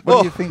modern? What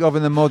do you think of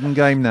in the modern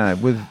game now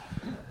with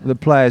the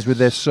players with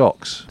their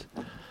socks,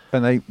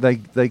 and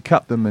they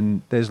cut them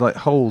and there's like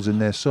holes in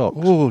their socks?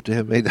 Oh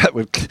dear me, that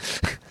would.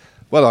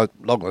 Well,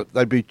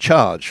 they'd be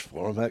charged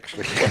for them,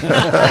 actually.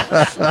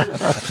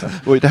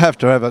 We'd have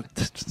to have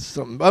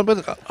something.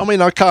 But, I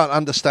mean, I can't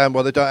understand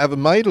why they don't have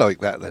them made like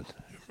that, then.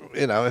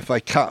 If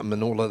they cut them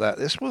and all of that.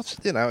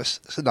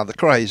 It's another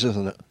craze,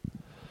 isn't it?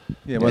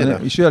 Yeah,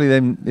 well, surely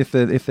then, if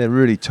they're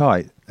really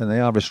tight and they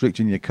are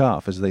restricting your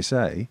calf, as they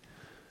say,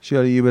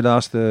 surely you would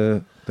ask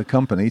the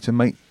company to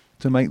make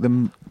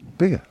them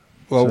bigger.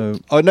 Well,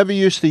 I never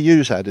used to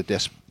use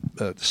Adidas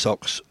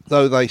socks,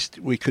 though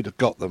we could have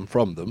got them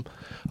from them.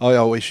 I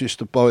always used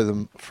to buy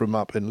them from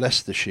up in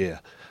Leicestershire,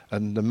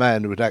 and the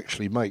man would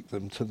actually make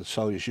them to the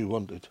size you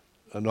wanted.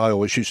 And I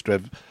always used to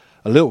have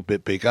a little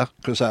bit bigger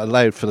because that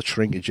allowed for the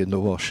shrinkage in the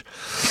wash,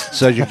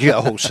 so you get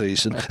a whole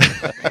season. And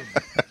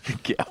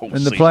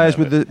the players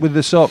with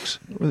the socks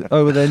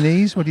over their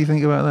knees, what do you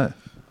think about that?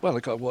 Well,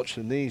 I've got to watch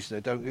the knees. They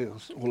don't get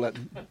all that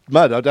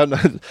mud. I don't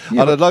know.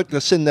 Yeah, I'd like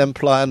to see them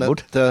playing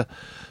at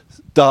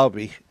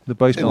Derby. The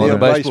baseball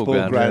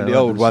ground, the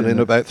old one, in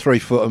about 3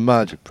 foot of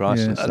mud.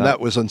 Priceless, and that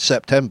was in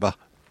September.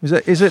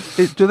 Is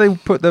it? Do they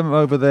put them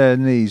over their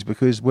knees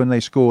because when they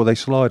score they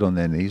slide on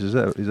their knees? Is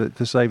it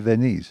to save their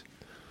knees?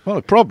 Well,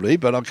 probably,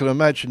 but I can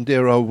imagine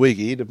dear old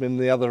Wiggy would have been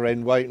the other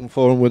end waiting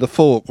for him with a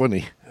fork,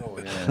 wouldn't he? Oh,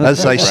 yeah.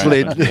 As they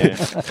slid.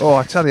 Oh,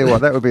 I tell you what,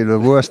 that would be the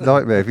worst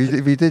nightmare.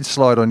 If you did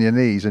slide on your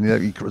knees and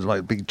it was like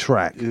a big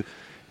track,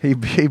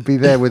 he'd be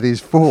there with his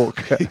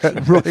fork,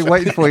 really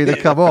waiting for you to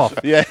come off.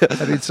 Yeah.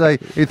 And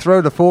he'd throw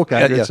the fork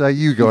at you and say,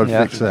 "You go and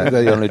fix that."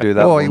 They only do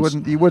that. Oh, once.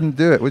 he wouldn't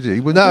do it, would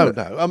you? No.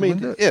 I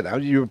mean,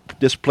 you were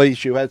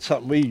displeased you had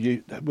something.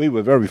 We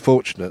were very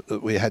fortunate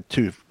that we had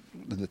two.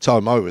 In the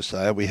time I was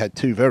there, we had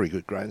two very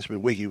good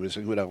groundsmen. Wiggy was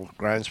a good old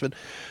groundsman.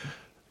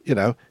 You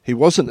know, he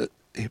wasn't.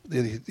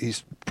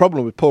 His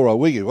problem with poor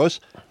old Wiggy was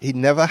he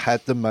never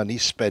had the money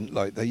spent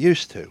like they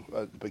used to.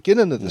 At the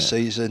beginning of the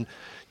season,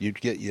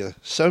 you'd get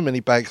so many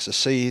bags of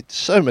seed,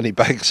 so many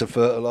bags of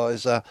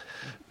fertiliser.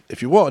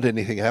 If you wanted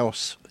anything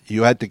else,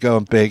 you had to go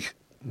and beg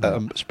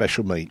a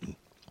special meeting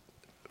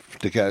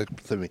to get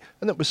me.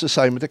 And it was the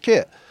same with the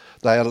kit.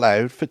 They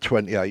allowed for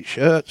 28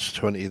 shirts,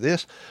 20 of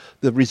this.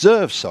 The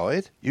reserve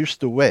side used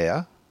to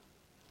wear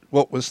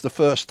what was the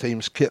first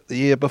team's kit the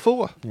year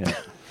before. Yeah.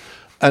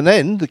 And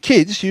then the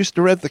kids used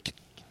to have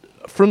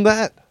from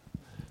that.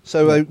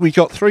 So we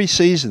got 3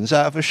 seasons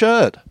out of a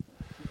shirt.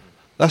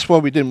 That's why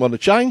we didn't want to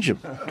change them.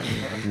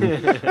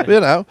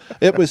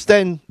 It was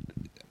then,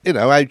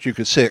 as you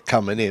could see it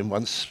coming in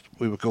once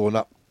we were going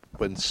up,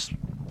 when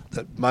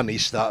the money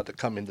started to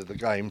come into the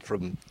game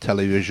from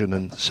television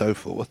and so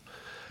forth.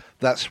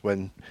 That's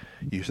when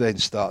you then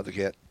started to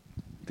get...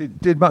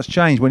 Did much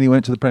change when you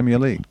went to the Premier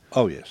League?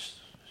 Oh, yes.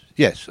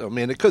 Yes, I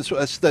mean, because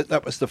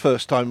that was the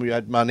first time we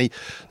had money.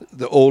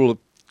 All the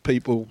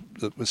people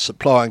that was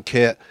supplying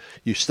kit,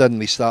 you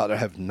suddenly started to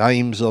have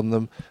names on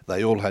them.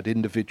 They all had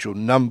individual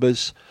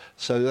numbers.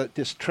 So that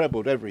just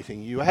trebled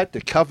everything. You had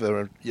to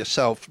cover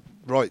yourself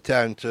right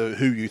down to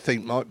who you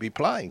think might be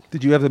playing.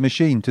 Did you have the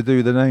machine to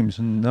do the names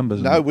and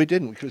numbers? No, we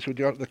didn't, because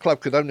the club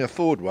could only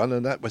afford one,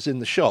 and that was in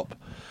the shop.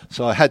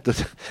 So I had to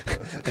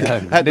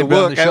had to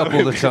work the shop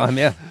all the time.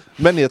 Yeah,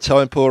 many a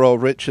time, poor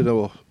old Richard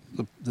or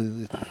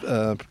the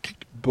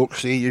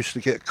Booksy used to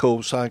get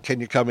calls saying,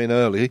 "Can you come in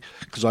early?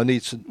 Because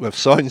we've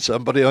signed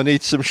somebody. I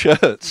need some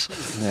shirts."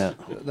 Yeah,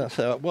 that's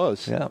how it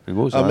was. Yeah, it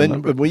was. I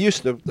mean, we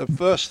used to. The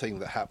first thing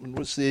that happened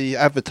was the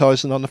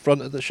advertising on the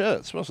front of the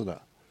shirts, wasn't it?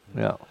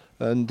 Yeah.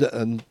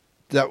 And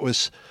that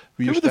was...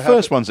 Who were the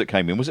first ones that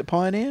came in? Was it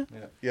Pioneer?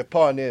 Yeah,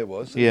 Pioneer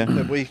was. Yeah.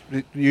 And we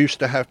used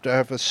to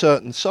have a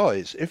certain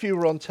size. If you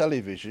were on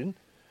television,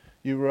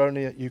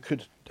 you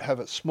could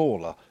have it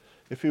smaller.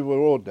 If you were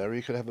ordinary,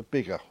 you could have it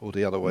bigger, or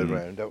the other way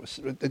round.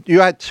 You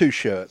had 2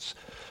 shirts,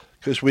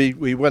 because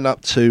we went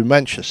up to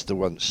Manchester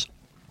once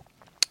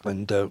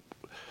and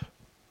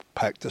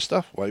packed the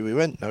stuff. Away we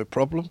went, no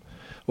problem.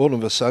 All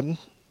of a sudden,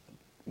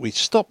 we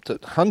stopped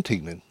at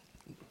Huntingdon.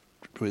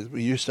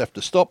 We used to have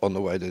to stop on the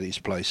way to these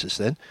places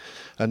then,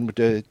 and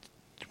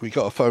we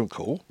got a phone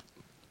call,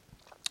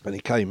 and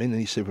he came in and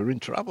he said, "We're in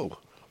trouble."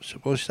 I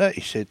said, "What's that?"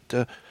 He said,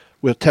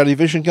 "We're a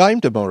television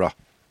game tomorrow."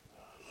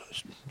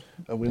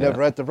 And we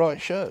never had the right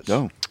shirts.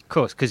 No. Of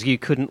course, because you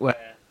couldn't wear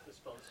the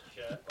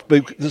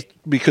sponsored shirt.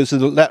 Because the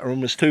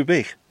lettering was too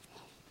big.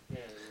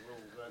 Yeah, the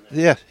rules,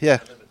 weren't they? Yeah.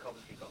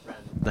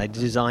 They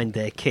designed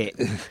their kit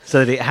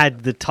so that it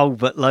had the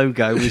Talbot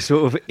logo was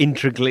sort of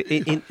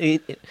intricately.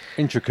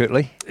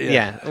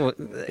 Yeah.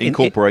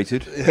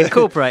 Incorporated.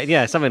 Incorporated,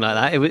 yeah, something like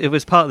that. It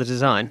was part of the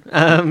design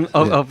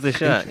of the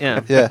shirt,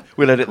 yeah. Yeah.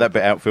 We'll edit that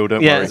bit out, Phil, don't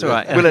worry. Yeah, that's all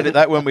right. We'll edit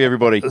that, won't we,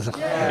 everybody?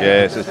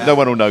 Yes, no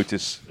one will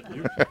notice.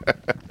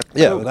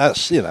 Yeah, well,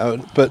 that's,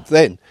 but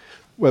then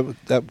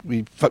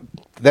we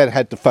then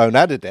had to phone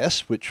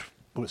Adidas, which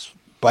was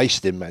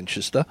based in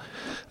Manchester,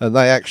 and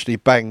they actually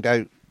banged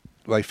out,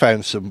 they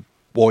found some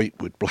white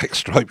with black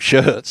striped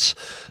shirts,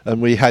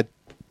 and we had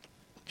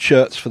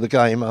shirts for the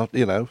game,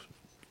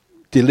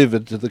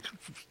 delivered to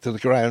the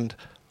ground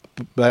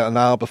about an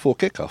hour before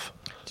kickoff.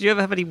 Did you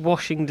ever have any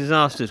washing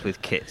disasters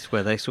with kits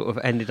where they sort of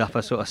ended up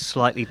a sort of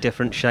slightly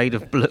different shade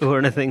of blue or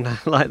anything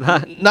like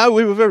that? No,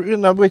 we were very,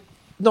 we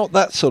not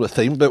that sort of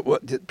thing, but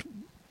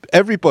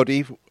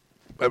everybody,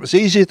 it was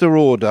easier to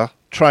order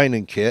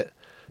training kit,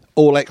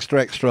 all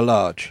extra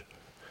large.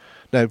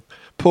 Now,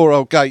 poor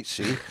old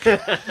Gatesy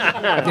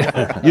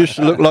used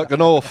to look like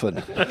an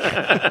orphan.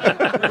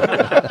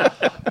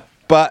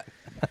 But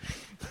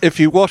if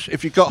you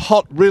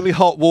got really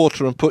hot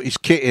water and put his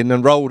kit in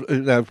and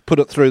put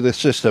it through the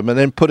system and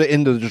then put it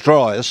into the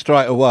dryer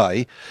straight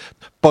away,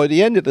 by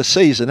the end of the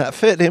season that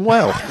fit him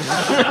well.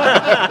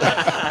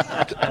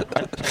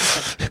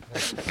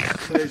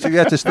 So you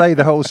had to stay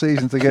the whole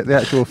season to get the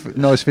actual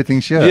nice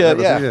fitting shirt.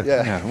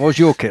 Yeah. What was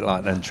your kit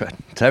like then,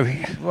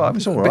 Terry? Well, it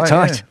was all a right. Bit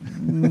tight.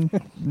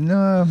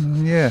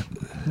 Yeah.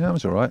 No, it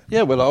was all right.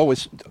 Yeah, well,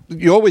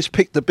 you always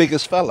pick the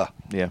biggest fella.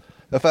 Yeah.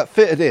 If that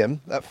fitted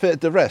him, that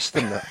fitted the rest,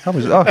 didn't it? I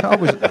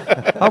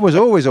was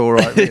always all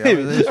right.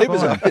 It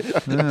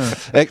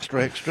was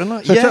extra.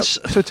 No? So yes.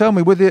 So tell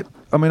me, with it,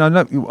 I mean,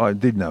 I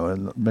did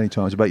know many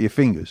times about your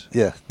fingers.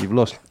 Yeah. You've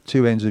lost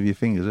 2 ends of your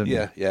fingers, haven't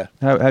you? Yeah.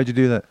 How'd you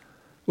do that?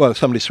 Well,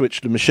 somebody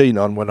switched the machine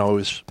on when I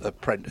was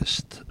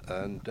apprenticed,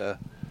 and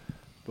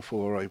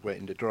before I went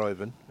into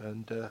driving,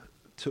 and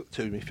took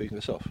two of my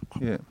fingers off.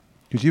 Yeah,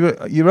 because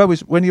you're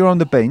always, when you're on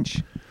the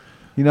bench,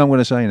 you know what I'm going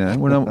to say now.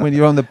 When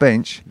you're on the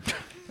bench,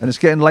 and it's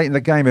getting late in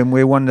the game, and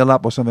we're 1-0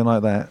 up or something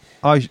like that.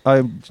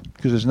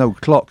 Because there's no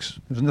clocks,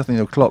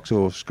 no clocks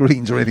or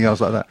screens or anything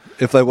else like that.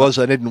 If there was,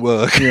 they didn't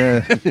work.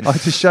 Yeah, I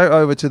had to shout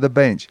over to the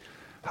bench,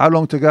 how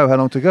long to go? How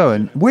long to go?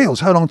 And Wheels,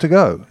 how long to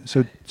go?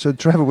 So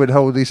Trevor would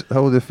hold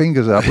the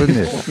fingers up,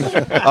 wouldn't he?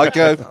 I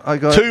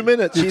go 2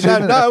 minutes. You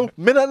know, no,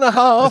 minute and a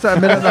half. Is that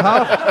a minute and a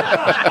half?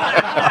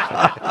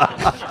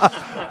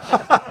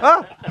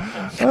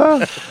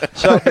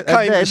 So it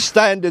became a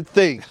standard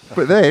thing.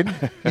 But then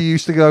you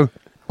used to go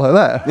like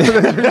that.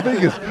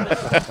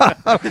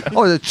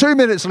 Oh, there's 2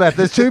 minutes left.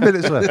 There's 2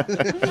 minutes left.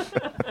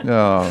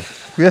 Oh,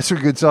 we had some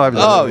good times.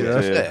 Oh,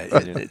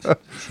 yeah.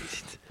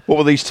 What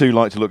were these two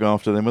like to look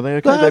after them? Were they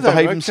okay? No, They they behave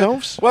were okay.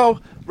 themselves?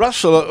 Well,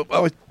 Russell,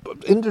 I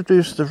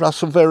introduced to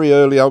Russell very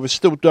early. I was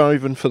still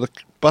driving for the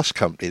bus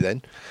company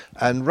then,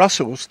 and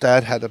Russell's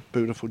dad had a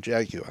beautiful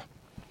Jaguar,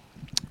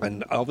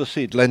 and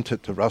obviously he'd lent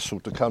it to Russell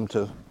to come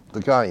to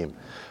the game,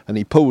 and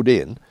he pulled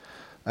in,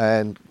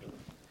 and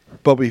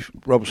Bobby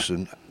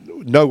Robson,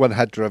 no one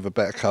had to have a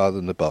better car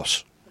than the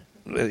boss.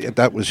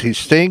 That was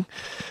his thing,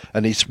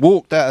 and he's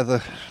walked out of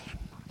the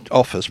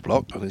office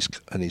block, and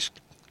he's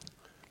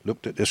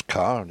looked at this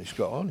car, and he's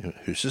got on.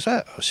 Whose is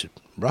that? I said,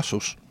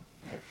 Russell's.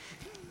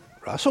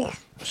 Russell?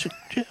 I said,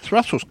 yeah, it's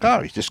Russell's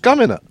car. He's just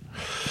come in it.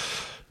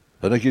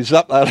 And he gives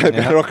up that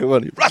rocket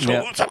money.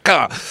 Russell, what's that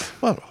car?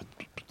 Well, I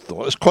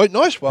thought it was quite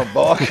nice one,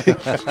 Mark.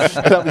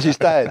 That was his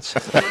dad's.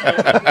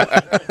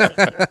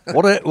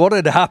 What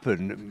had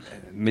happened,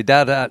 my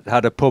dad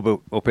had a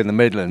pub up in the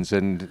Midlands,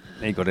 and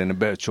he got in a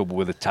bit of trouble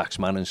with the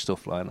taxman and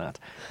stuff like that.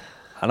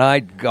 And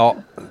I'd got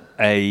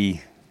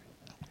a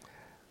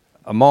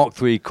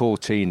Mark III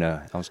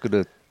Cortina. I was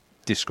going to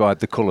describe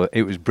the colour.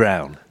 It was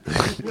brown.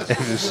 It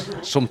was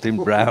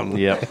something brown.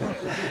 Yeah.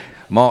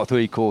 Mark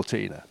III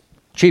Cortina.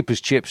 Cheap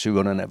as chips to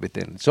run and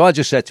everything. So I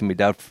just said to my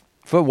dad,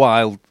 for a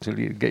while, till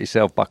you get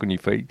yourself back on your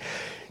feet,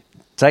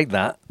 take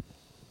that,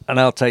 and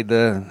I'll take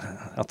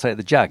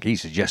the Jag. He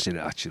suggested it,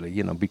 actually,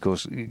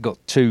 because it got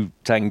 2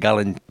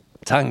 10-gallon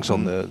tanks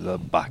on the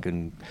back,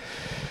 and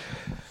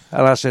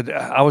I said,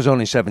 I was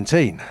only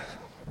 17.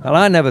 And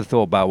I never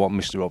thought about what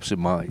Mr. Robson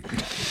might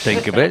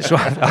think of it, so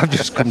I've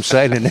just come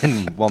sailing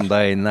in one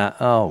day in that.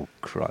 Oh,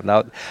 crap.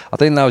 Now, I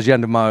think that was the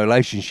end of my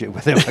relationship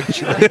with him,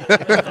 actually.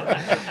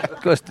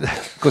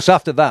 Because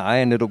after that, I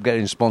ended up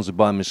getting sponsored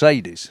by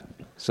Mercedes.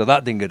 So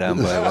that didn't go down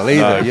very well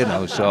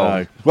either, so...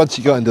 No. Once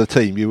you got into the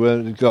team,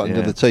 you got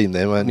into the team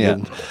then, weren't you? Yeah.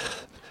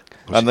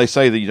 And they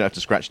say that you don't have to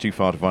scratch too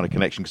far to find a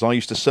connection, because I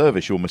used to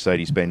service your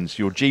Mercedes-Benz,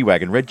 your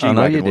G-Wagon, red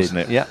G-Wagon,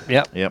 wasn't it? Yeah.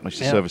 Yeah, I used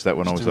to service that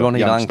when I was a Ronnie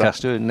youngster.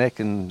 Lancaster and Nick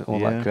and all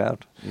that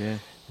crowd. Yeah.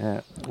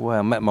 Well,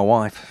 I met my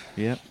wife.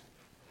 Yeah.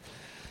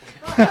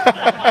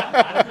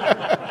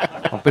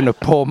 I've been a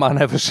poor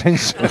man ever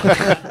since.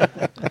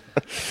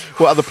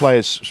 What other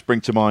players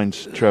spring to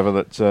mind, Trevor,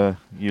 that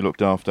you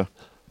looked after?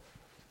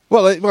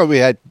 Well, we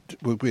had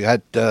my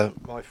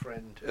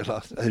friend,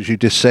 as you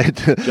just said,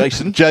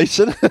 Jason.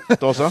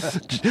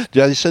 Dozer.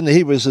 Jason,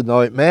 he was a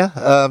nightmare.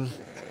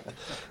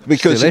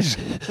 Because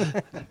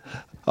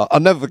I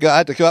never forget, I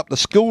had to go up to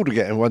school to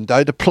get him one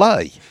day to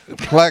play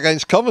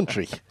against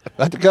Coventry.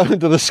 I had to go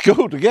into the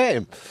school to get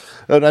him.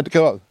 And I had to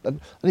go up.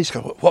 And he's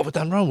going, what have I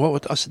done wrong?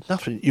 I said,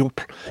 nothing. You've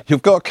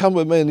got to come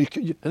with me. And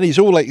he's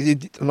all like,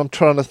 and I'm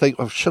trying to think,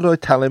 well, should I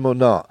tell him or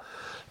not?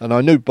 And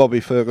I knew Bobby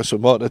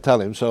Ferguson wanted to tell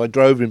him, so I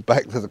drove him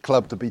back to the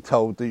club to be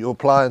told that you're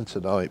playing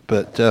tonight.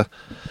 But so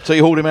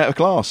you hauled him out of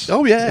class?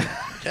 Oh, yeah.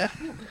 Yeah.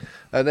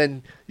 And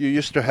then you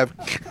used to have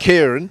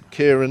Kieran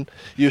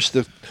used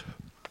to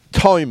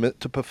time it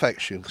to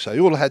perfection. So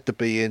you all had to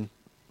be in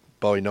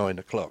by 9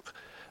 o'clock.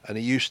 And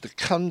he used to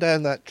come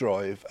down that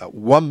drive at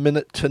 1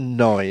 minute to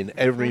 9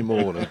 every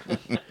morning.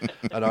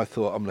 And I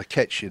thought, I'm going to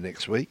catch you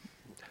next week.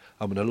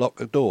 I'm going to lock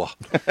the door.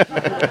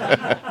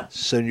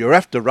 So you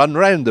have to run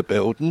round the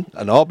building,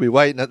 and I'll be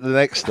waiting at the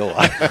next door.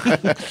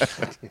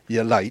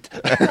 You're late.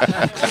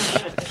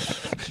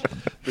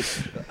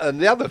 And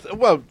the other,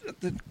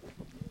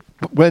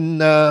 when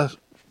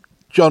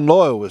John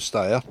Loyal was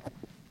there,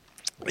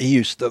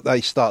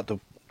 they started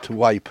to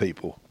weigh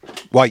people.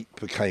 Weight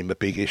became a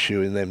big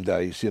issue in them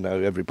days.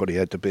 Everybody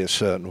had to be a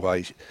certain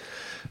way.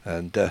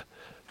 And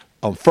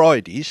on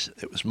Fridays,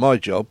 it was my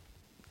job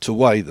to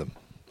weigh them.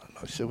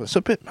 I said, well, it's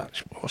a bit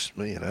much, boss.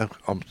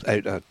 I'm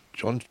out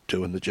John's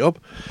doing the job.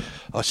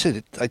 I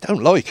said, they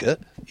don't like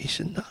it. He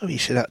said, no. He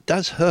said, it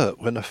does hurt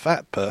when a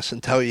fat person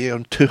tells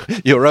you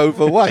you're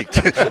overweight.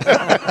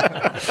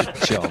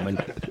 Charming.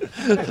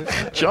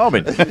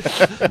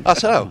 I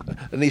said, oh.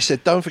 And he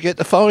said, don't forget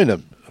to fine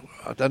them.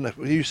 I don't know.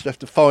 We used to have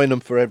to fine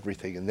them for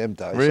everything in them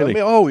days. Really?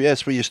 Oh,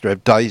 yes, we used to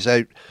have days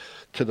out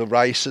to the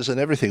races and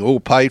everything, all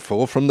paid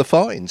for from the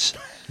fines.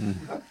 You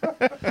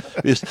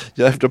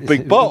have to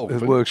big bottle.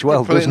 It works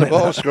well, put it in doesn't the it?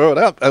 bottle, screw it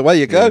up, away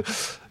you go.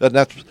 And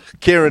that's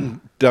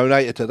Kieran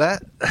donated to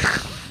that.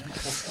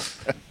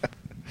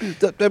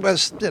 it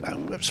was, it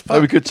was fun.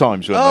 They were good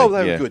times, weren't Oh,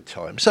 they? they were good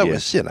times. So it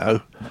was,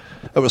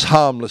 it was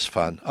harmless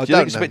fun. Do you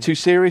think it's a bit too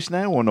serious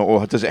now, or not?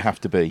 Or does it have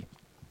to be?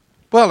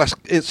 Well,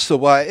 it's the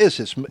way it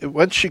is.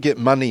 Once you get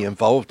money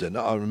involved in it,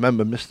 I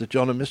remember Mr.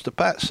 John and Mr.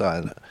 Pat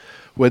saying it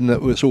when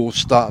it was all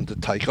starting to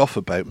take off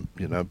about,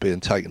 being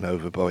taken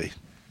over by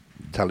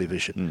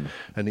television.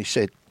 And he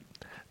said,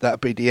 that'd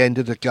be the end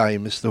of the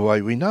game is the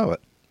way we know it.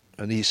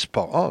 And he's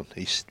spot on.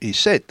 He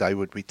said they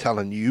would be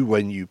telling you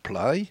when you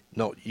play,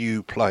 not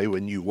you play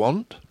when you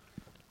want.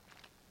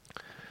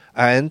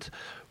 And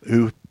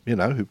who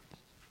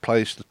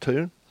plays the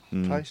tune,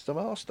 plays the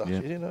master.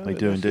 Yeah, they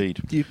do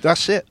indeed.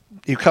 That's it.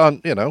 You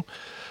can't, and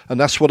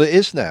that's what it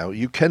is now.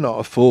 You cannot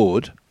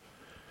afford.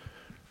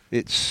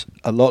 It's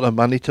a lot of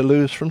money to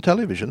lose from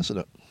television, isn't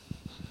it?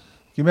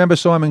 You remember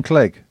Simon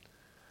Clegg?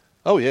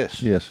 Oh,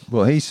 yes. Yes.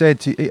 Well, he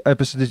said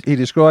he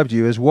described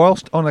you as,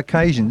 whilst on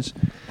occasions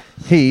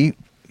he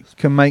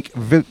can make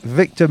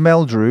Victor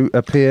Meldrew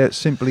appear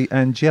simply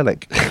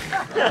angelic.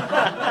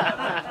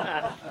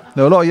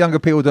 Now, a lot of younger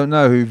people don't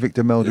know who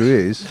Victor Meldrew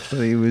is, but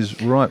he was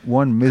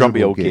one miserable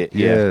grumpy old git.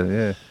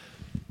 Yeah.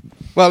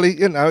 Well,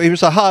 he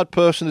was a hard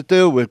person to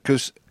deal with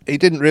because he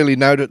didn't really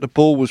know that the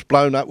ball was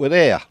blown up with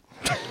air.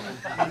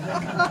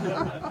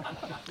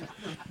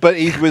 But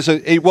he was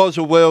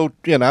a world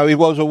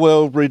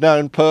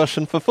renowned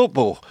person for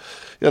football.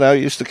 He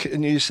used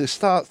to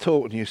start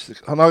talking.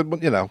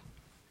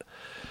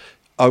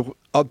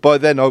 By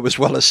then I was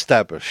well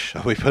established,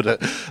 shall we put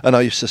it? And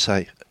I used to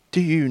say, "Do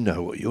you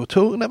know what you're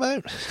talking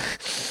about?"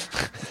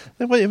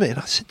 Then, what do you mean?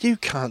 I said, "You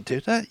can't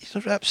do that.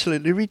 You're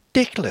absolutely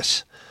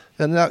ridiculous."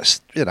 And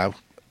that's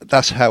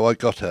how I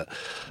got it.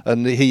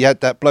 And he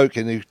had that bloke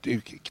in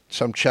who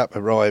some chap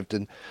arrived,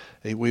 and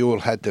we all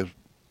had to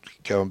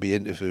go and be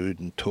interviewed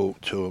and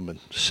talk to him and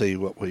see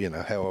what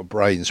how our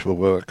brains were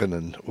working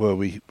and were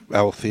we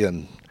healthy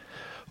and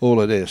all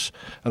of this.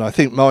 And I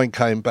think mine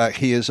came back.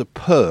 He is a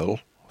pearl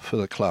for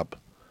the club.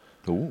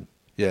 Ooh.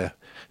 Yeah.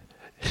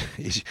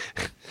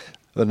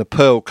 And the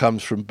pearl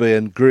comes from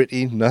being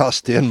gritty,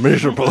 nasty and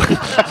miserable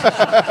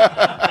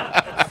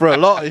for a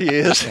lot of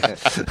years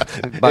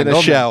in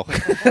a shell.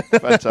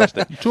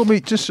 Fantastic.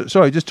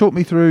 Just talk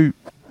me through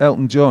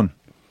Elton John.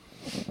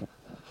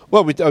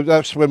 Well,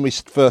 that's when we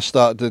first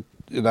started.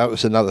 It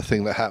was another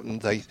thing that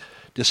happened. They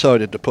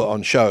decided to put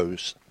on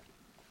shows,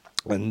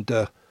 and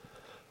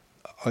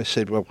I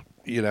said, "Well,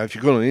 if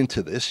you're going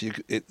into this,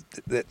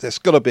 there's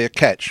got to be a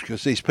catch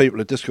because these people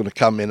are just going to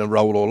come in and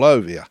roll all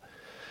over you."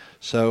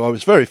 So I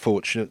was very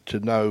fortunate to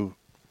know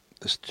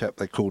this chap.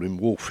 They called him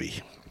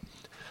Wolfie,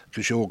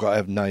 because you all got to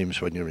have names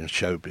when you're in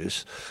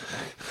showbiz.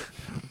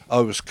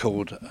 I was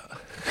called.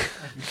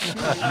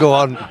 Go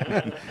on,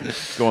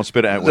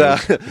 spit it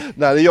out.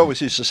 No, he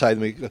always used to say to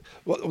me,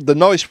 the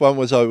nice one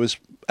was I was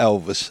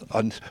Elvis,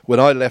 and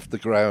when I left the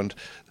ground,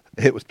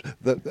 it was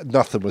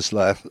nothing was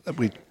left.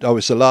 I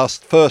was the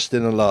first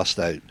in and last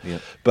out. Yeah.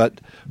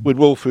 But with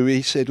Wolfie,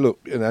 he said,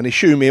 "Look," and he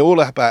showed me all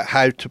about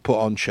how to put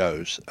on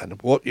shows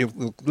and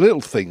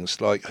little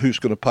things like who's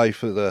going to pay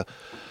for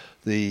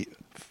the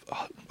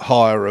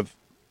hire of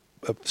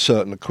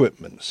certain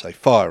equipment, say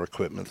fire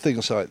equipment,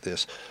 things like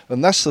this.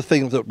 And that's the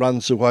thing that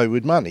runs away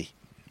with money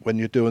when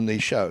you're doing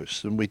these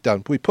shows. And we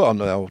put on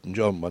the Elton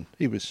John one.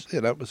 It was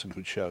a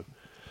good show.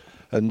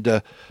 And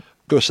of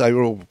course they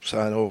were all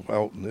saying, "Oh,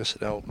 Elton this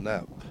and Elton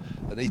that."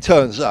 And he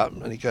turns up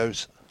and he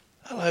goes,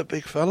 "Hello,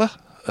 big fella."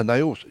 And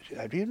they all said,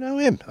 "How do you know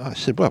him?" I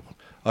said, "Well,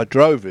 I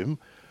drove him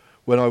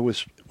when I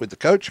was with the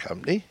coach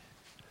company."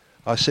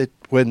 I said,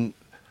 when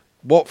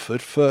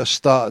Watford first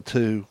started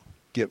to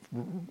get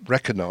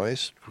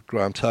recognised,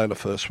 Graham Taylor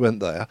first went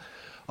there,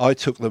 I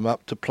took them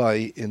up to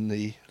play in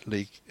the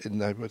league.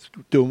 They were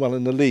doing well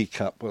in the League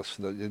Cup,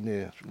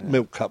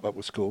 Milk Cup that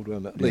was called,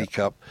 wasn't it? League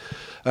Cup.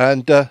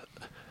 And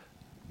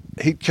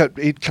he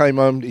came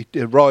home, he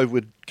arrived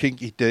with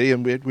Kinky D,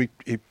 and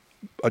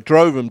I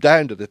drove him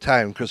down to the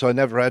town because I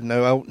never had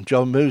no Elton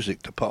John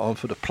music to put on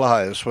for the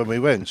players when we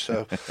went.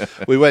 So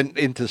we went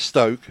into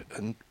Stoke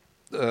and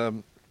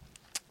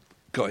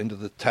got into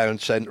the town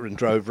centre and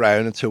drove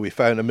round until we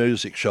found a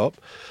music shop.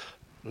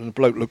 And the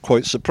bloke looked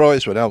quite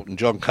surprised when Elton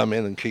John come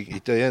in and Kinky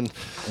D and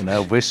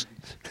Elvis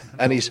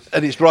and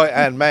his right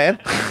hand man.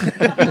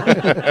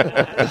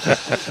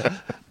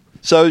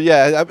 So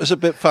yeah, that was a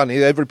bit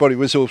funny. Everybody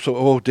was all sort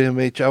of, "Oh dear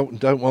me, Elton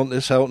don't want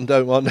this, Elton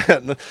don't want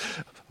that." And I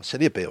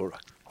said, "He'll be all right.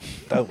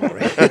 Don't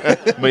worry."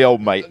 My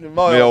old mate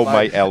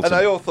Elton. And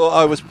they all thought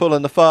I was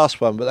pulling the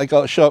fast one, but they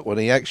got shocked when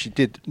he actually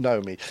did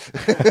know me.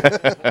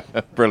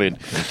 Brilliant.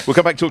 We'll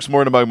come back and talk some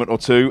more in a moment or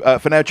two.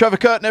 For now, Trevor,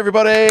 Kirton,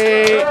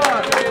 everybody.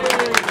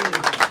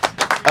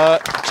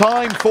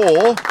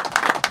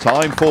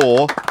 Time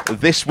for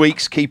this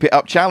week's Keep It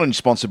Up Challenge,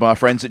 sponsored by our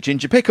friends at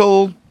Ginger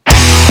Pickle.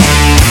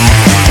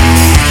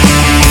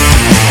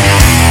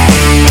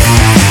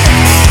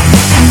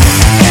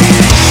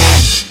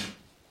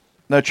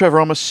 Now,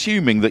 Trevor, I'm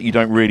assuming that you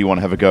don't really want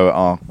to have a go at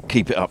our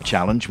Keep It Up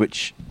Challenge,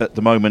 which at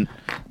the moment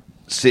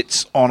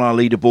sits on our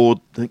leaderboard.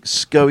 I think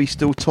Scoey's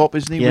still top,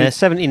 isn't he? Yeah, with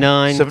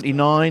 79.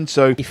 79.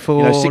 So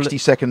 60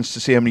 seconds to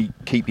see how many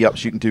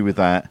keepy-ups you can do with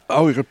that.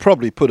 Oh, we could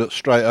probably put it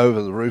straight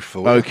over the roof for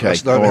you. Okay,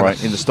 all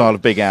right, in the style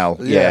of Big Al.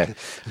 Yeah.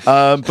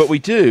 But we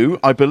do,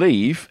 I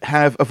believe,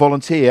 have a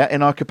volunteer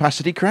in our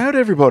capacity crowd,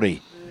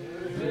 everybody.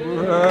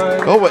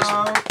 Oh,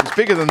 it's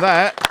bigger than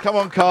that. Come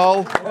on,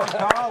 Carl.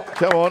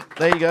 Come on.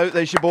 There you go.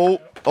 There's your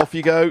ball. Off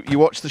you go. You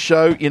watch the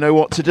show. You know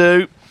what to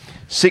do.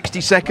 60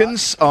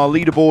 seconds. Our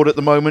leaderboard at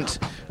the moment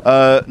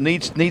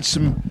needs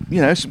some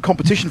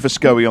competition for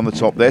Scoey on the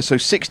top there. So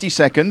 60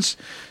 seconds.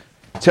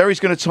 Terry's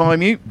going to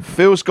time you.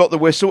 Phil's got the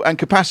whistle. And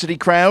capacity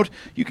crowd,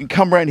 you can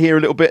come round here a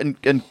little bit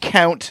and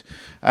count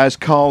as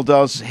Carl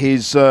does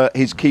his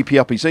keepy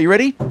uppy. So you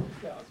ready?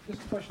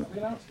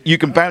 You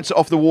can bounce it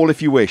off the wall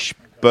if you wish,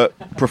 but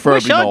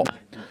preferably not.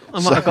 I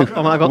might have got,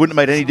 wouldn't have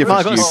made any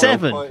difference. I might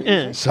have got to you, 7.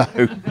 Yeah. So,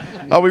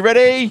 are we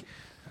ready?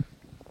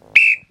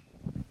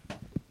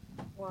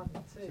 1,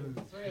 2,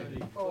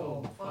 3,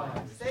 4,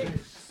 5, 6,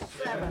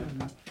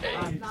 7,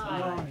 8,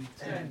 9,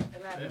 10,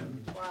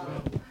 11,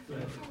 12,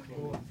 13,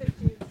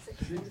 15,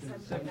 16,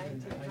 17,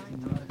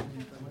 18,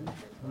 19, 20,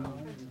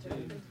 22,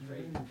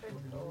 23,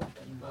 24,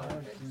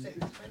 25, 26,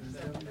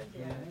 27,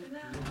 28,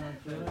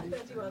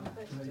 31,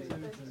 32,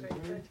 33,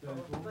 34,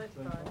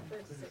 35,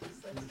 36,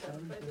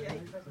 37,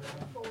 38,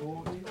 39,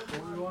 40,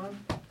 41,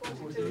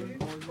 42,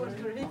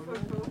 43,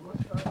 44,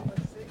 45,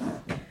 46,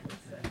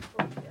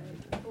 47,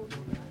 48,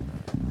 49,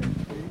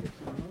 50,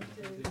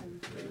 52,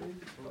 53,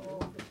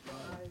 4,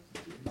 5,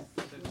 6,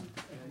 7,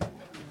 8,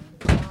 9.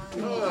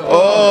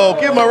 Oh,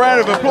 give him a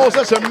round of applause.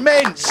 That's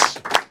immense.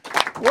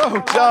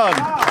 Well done.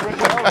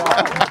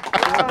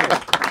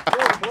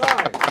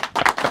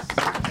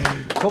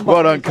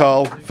 Well done,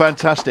 Carl.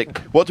 Fantastic.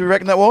 What do we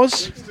reckon that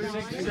was?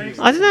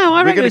 I don't know.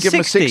 I reckon it was give him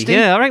a 60. 60?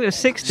 Yeah, I reckon it was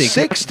 60.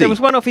 60? There was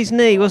one off his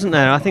knee, wasn't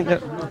there? I think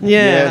that.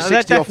 Yeah, that 60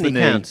 off the definitely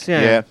knee. counts.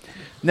 Yeah.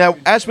 Now,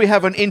 as we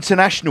have an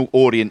international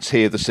audience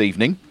here this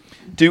evening,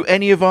 do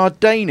any of our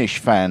Danish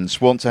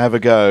fans want to have a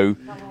go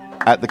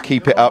at the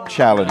Keep It Up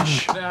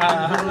challenge?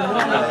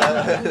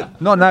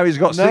 Not now he's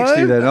got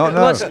 60 then. No.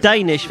 What's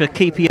Danish for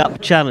keepy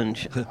up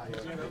challenge?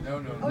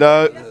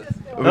 No.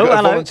 We've got a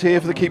hello. volunteer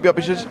for the Keep It Up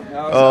challenge.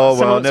 Oh,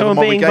 well, never someone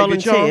mind. We being gave you a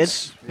volunteered.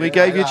 chance. We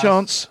gave you a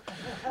chance.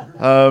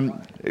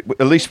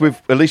 At least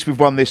we've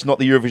won this, not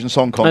the Eurovision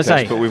Song Contest,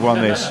 say. but we've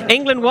won this.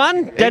 England won,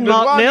 England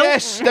Denmark won, 0.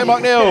 Yes,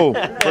 Denmark 0.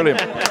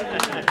 Brilliant.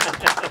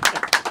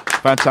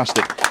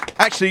 Fantastic.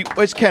 Actually,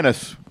 where's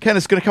Kenneth?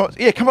 Kenneth's going to come up.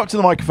 Yeah, come up to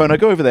the microphone. I'll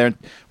go over there and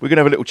we're going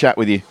to have a little chat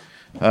with you.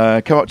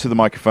 Come up to the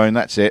microphone.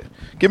 That's it.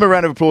 Give him a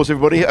round of applause,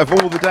 everybody. Of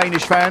all the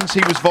Danish fans,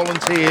 he was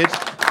volunteered.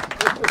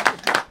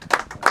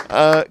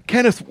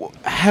 Kenneth,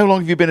 how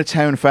long have you been a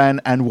Town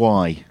fan and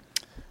why?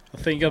 I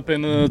think I've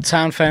been a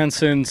Town fan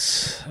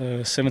since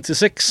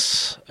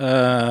 76.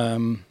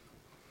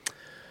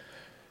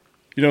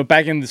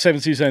 Back in the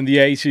 70s and the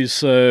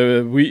 80s,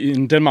 we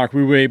in Denmark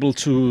we were able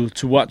to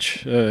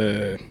watch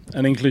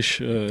an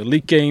English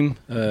league game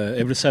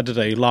every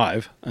Saturday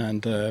live,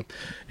 and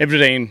every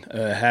Dane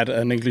had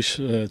an English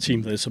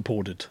team they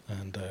supported.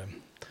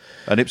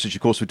 And Ipswich,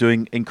 of course, were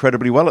doing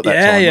incredibly well at that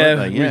time,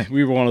 weren't they? Yeah,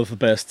 we were one of the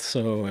best.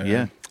 So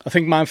yeah. I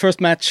think my first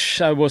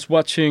match I was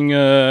watching.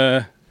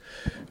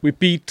 We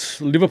beat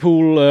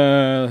Liverpool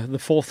the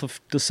 4th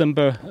of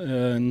December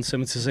in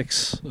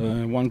 76,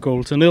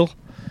 1-0.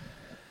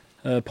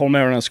 Paul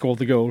Mariner scored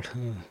the goal.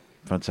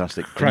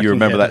 Fantastic. And you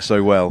remember that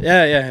so well.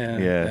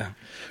 Yeah.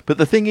 But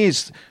the thing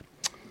is,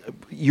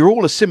 you're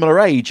all a similar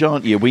age,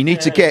 aren't you? We need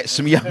to get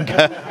some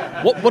younger...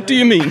 What do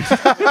you mean?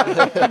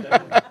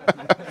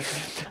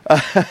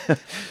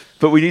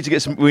 But we need to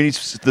get some.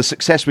 The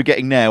success we're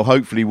getting now.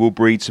 Hopefully, will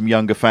breed some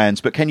younger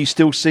fans. But can you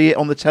still see it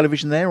on the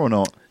television there or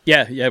not?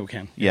 Yeah, we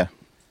can. Yeah.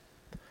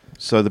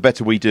 So the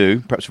better we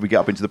do, perhaps if we get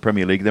up into the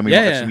Premier League, then we might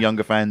have some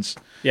younger fans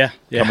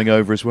coming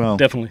over as well.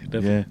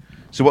 Definitely. Yeah.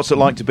 So what's it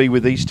like to be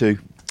with these two?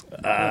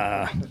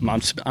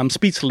 I'm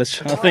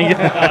speechless, I think.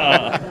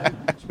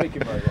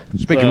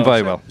 Speaking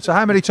very well. So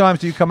how many times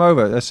do you come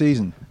over a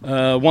season?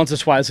 Once or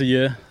twice a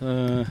year.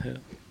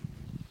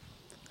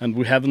 And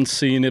we haven't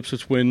seen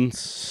Ipswich win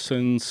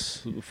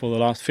for the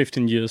last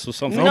 15 years or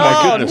something. No, oh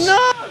my goodness. No!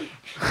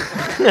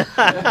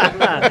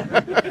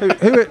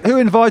 who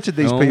invited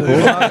these people?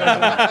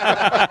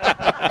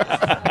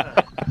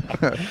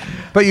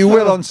 But you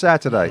will on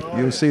Saturday.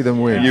 You'll see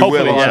them win. You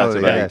will on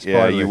Hopefully, Saturday. Yes,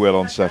 Yeah, you will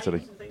on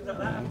Saturday.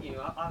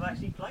 I've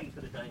actually played for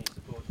the Danish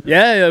supporters.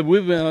 Yeah,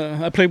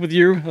 I played with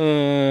you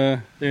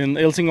in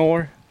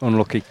Eltingård.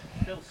 Unlucky.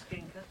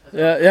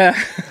 Yeah.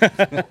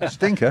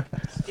 Stinker?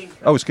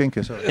 Oh,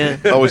 Skinker, sorry. Yeah.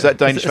 Oh, is that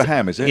Danish for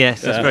ham, is it?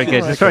 Yes, that's very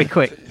good. It's very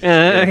quick.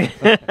 And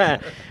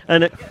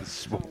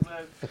it's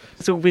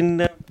all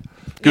been...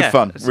 Good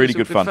fun, really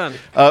good fun.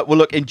 Well,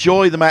 look,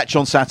 enjoy the match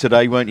on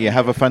Saturday, won't you?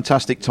 Have a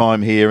fantastic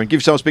time here, and give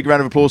yourselves a big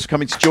round of applause for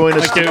coming to join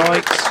us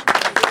tonight.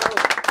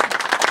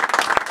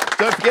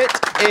 Don't forget,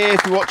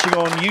 if you're watching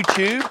on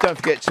YouTube, don't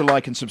forget to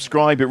like and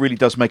subscribe. It really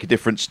does make a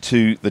difference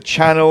to the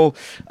channel.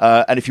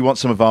 And if you want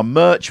some of our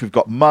merch, we've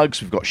got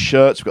mugs, we've got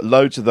shirts, we've got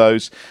loads of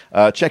those.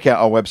 Check out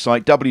our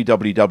website,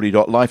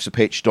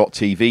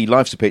 www.lifesapitch.tv,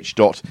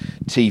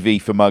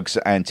 lifesapitch.tv for mugs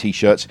and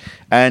T-shirts.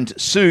 And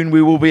soon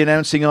we will be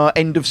announcing our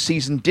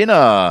end-of-season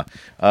dinner,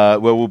 where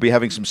we'll be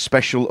having some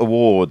special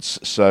awards.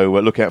 So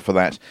look out for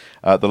that.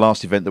 The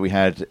last event that we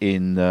had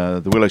in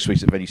the Willow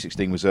Suites at Venue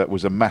 16 was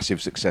a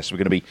massive success. We're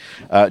going to be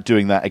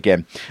doing that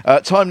again.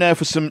 Time now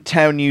for some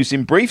town news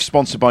in brief,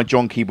 sponsored by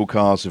John Keeble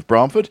Cars of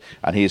Bramford.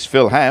 And here's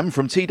Phil Ham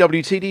from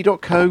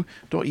twtd.co.uk.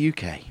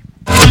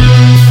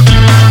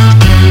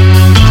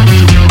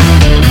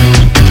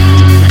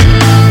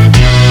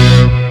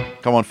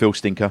 Come on, Phil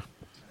Stinker.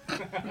 But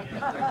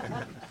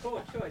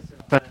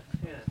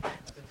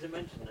to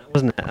mention that,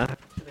 wasn't it? I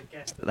should have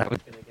guessed that was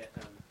going to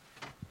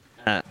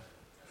get.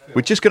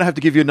 We're just going to have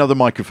to give you another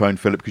microphone,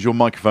 Philip, because your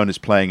microphone is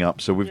playing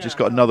up. So we've just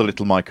got another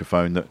little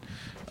microphone that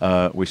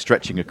we're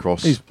stretching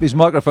across. His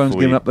microphone's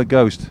giving up the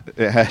ghost.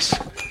 It has.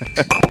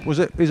 Is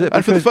it?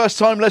 And for the first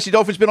time, Leslie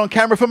Dolphin's been on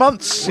camera for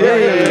months.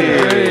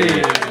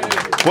 Yay!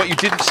 What you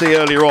didn't see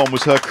earlier on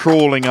was her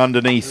crawling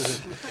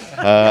underneath.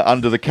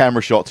 Under the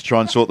camera shot to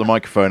try and sort the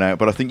microphone out,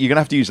 but I think you're going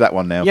to have to use that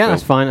one now. Yeah, Phil.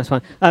 that's fine.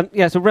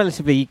 It's a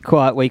relatively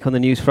quiet week on the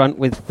news front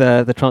with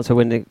the transfer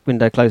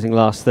window closing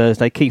last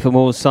Thursday. Kiefer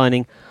Moore's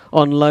signing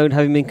on loan,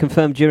 having been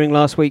confirmed during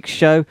last week's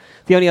show.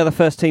 The only other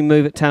first-team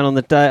move at town on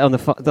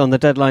the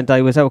deadline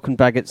day was Elkan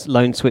Baggett's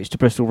loan switch to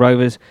Bristol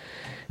Rovers.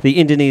 The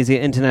Indonesia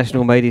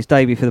international made his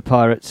debut for the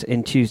Pirates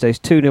in Tuesday's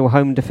 2-0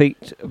 home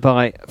defeat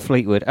by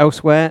Fleetwood.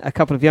 Elsewhere, a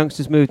couple of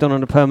youngsters moved on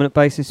a permanent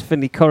basis.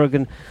 Finlay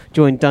Corrigan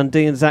joined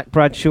Dundee, and Zach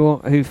Bradshaw,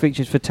 who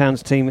features for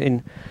Town's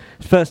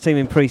first team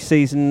in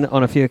pre-season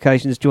on a few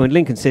occasions, joined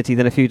Lincoln City,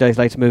 then a few days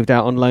later moved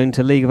out on loan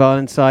to League of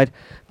Ireland side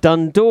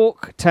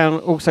Dundalk. Town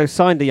also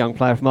signed a young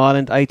player from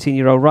Ireland,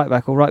 18-year-old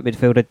right-back or right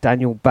midfielder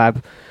Daniel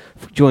Babb,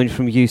 joined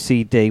from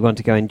UCD, one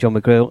to go in John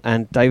McGrill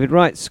and David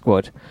Wright's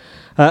squad.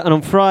 And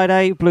on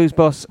Friday, Blues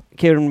boss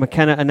Kieran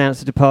McKenna announced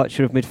the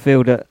departure of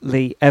midfielder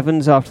Lee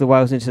Evans after the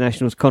Wales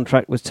international's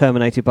contract was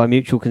terminated by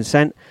mutual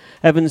consent.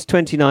 Evans,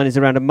 29, is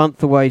around a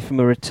month away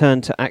from a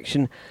return to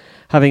action,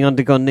 having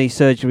undergone knee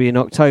surgery in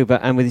October,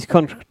 and with his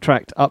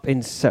contract up in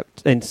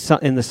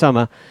the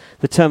summer,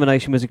 the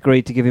termination was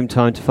agreed to give him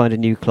time to find a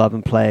new club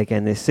and play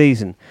again this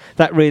season.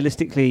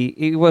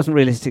 He wasn't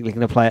realistically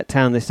going to play at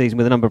Town this season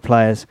with a number of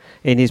players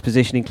in his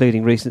position,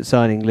 including recent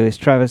signing Lewis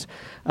Travers,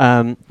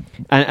 and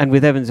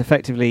with Evans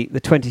effectively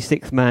the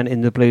 26th man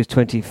in the Blues'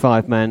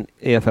 25-man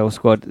EFL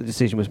squad, the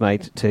decision was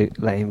made to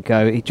let him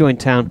go. He joined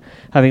Town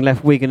having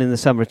left Wigan in the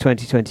summer of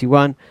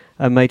 2021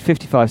 and made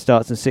 55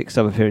 starts and 6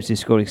 sub-appearances,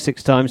 scoring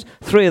 6 times,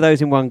 3 of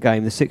those in one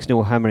game, the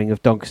 6-0 hammering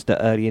of Doncaster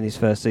early in his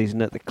first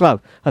season at the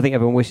club. I think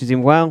everyone wishes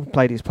him well,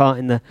 played his part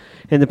in the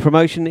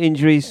promotion.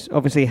 Injuries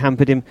obviously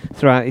hampered him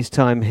throughout his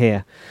time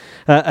here.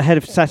 Ahead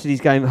of Saturday's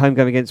home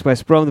game against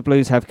West Brom, the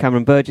Blues have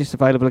Cameron Burgess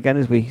available again,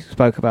 as we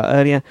spoke about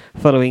earlier,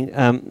 following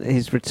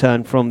his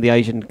return from the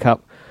Asian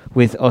Cup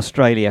with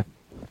Australia.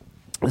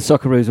 The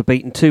Socceroos were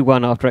beaten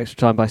 2-1 after extra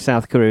time by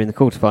South Korea in the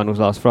quarterfinals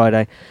last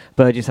Friday.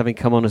 Burgess having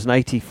come on as an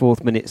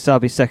 84th minute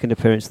sub, his second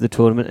appearance of the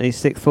tournament and his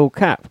 6th full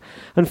cap.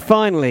 And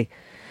finally,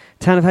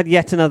 Town have had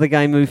yet another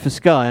game move for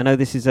Sky. I know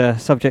this is a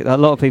subject that a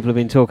lot of people have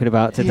been talking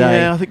about today.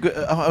 Yeah, I think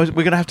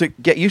we're going to have to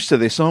get used to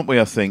this, aren't we,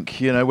 I think,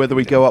 whether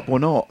we go up or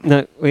not.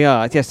 No, we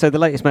are. Yes, so the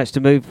latest match to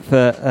move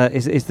for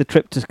is the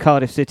trip to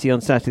Cardiff City on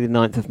Saturday the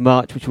 9th of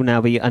March, which will now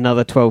be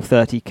another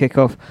 12:30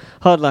 kick-off.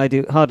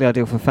 Hardly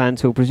ideal for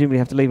fans who will presumably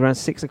have to leave around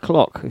 6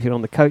 o'clock, if you're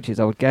on the coaches,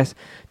 I would guess,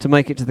 to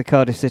make it to the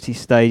Cardiff City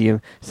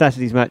Stadium.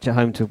 Saturday's match at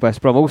home to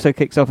West Brom also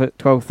kicks off at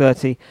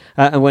 12:30,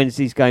 and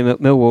Wednesday's game at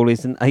Millwall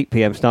is an 8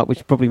 p.m. start,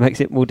 which probably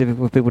makes it more difficult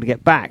for people to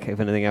get back,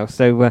 if anything else.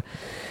 So,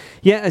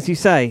 as you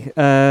say,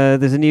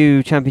 there's a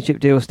new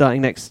championship deal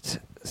starting next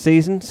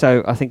season,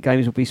 so I think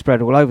games will be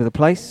spread all over the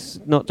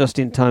place, not just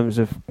in times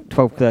of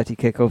 12:30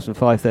 kickoffs and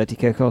 5:30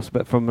 kickoffs,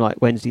 but from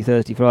like Wednesday,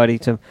 Thursday, Friday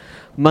to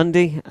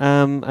Monday.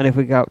 And if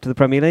we go up to the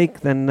Premier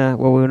League, then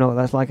we know what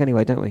that's like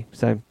anyway, don't we?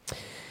 So,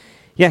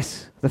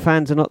 yes, the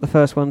fans are not the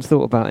first ones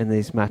thought about in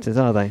these matters,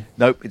 are they?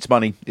 No, it's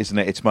money, isn't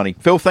it? It's money.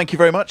 Phil, thank you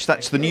very much.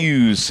 That's the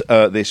news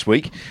this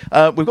week.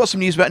 We've got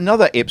some news about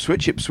another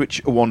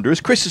Ipswich Wanderers.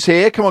 Chris is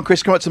here. Come on,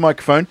 Chris, come up to the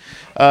microphone.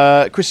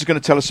 Chris is going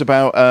to tell us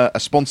about a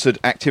sponsored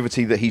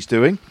activity that he's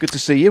doing. Good to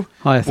see you.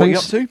 Hi, what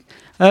thanks. are you up to?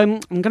 I'm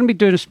going to be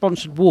doing a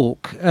sponsored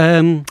walk.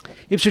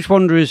 Ipswich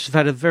Wanderers have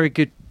had a very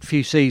good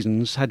few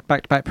seasons, had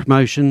back-to-back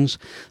promotions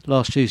the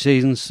last 2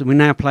 seasons, and we're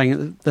now playing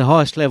at the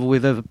highest level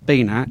we've ever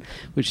been at,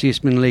 which is the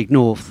Isthmian League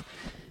North.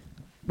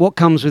 What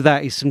comes with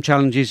that is some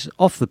challenges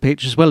off the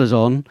pitch as well as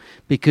on,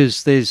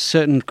 because there's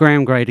certain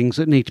ground gradings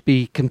that need to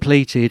be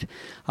completed,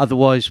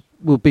 otherwise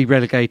we'll be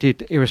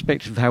relegated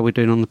irrespective of how we're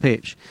doing on the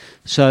pitch.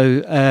 So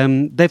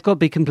they've got to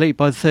be complete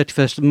by the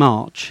 31st of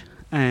March,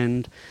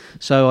 and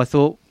so I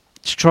thought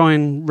to try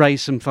and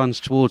raise some funds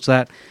towards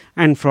that,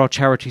 and for our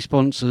charity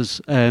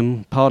sponsors,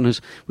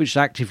 partners, which is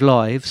Active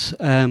Lives,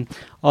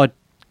 I'd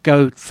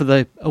go for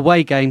the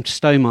away game to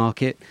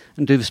Stowmarket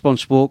and do the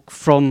sponsored walk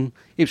from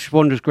Ipswich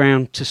Wanderers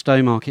Ground to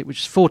Stowmarket,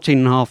 which is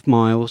 14.5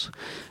 miles.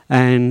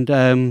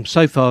 And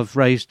so far I've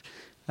raised,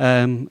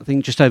 I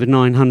think, just over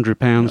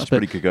 £900. That's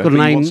pretty good going. Got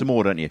But you want some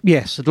more, don't you?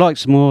 Yes, I'd like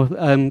some more.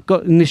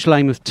 Got an initial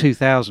aim of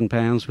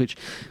 £2,000, which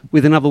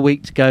with another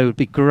week to go would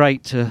be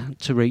great to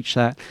reach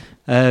that.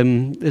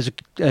 There's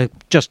a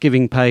Just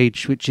Giving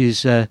page, which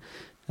is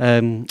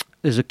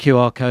there's a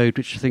QR code,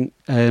 which I think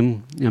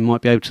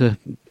might be able to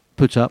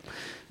put up.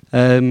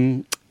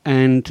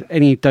 And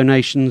any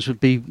donations would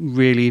be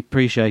really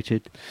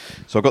appreciated.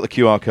 So I've got the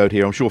QR code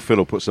here. I'm sure Phil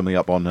will put something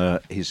up on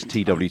his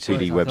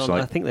TWTD website.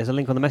 I think there's a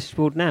link on the message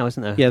board now,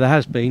 isn't there? Yeah, there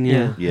has been,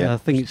 yeah. Yeah. I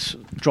think it's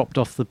dropped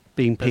off the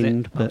being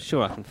pinned. I'm But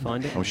sure I can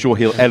find it. I'm sure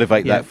he'll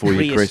elevate that for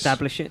you, Chris.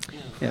 Re-establish it.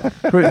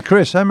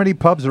 Chris, how many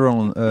pubs are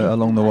on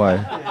along the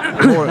way?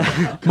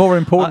 More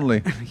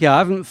importantly, I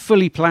haven't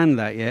fully planned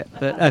that yet.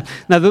 But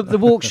no, the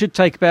walk should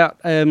take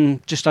about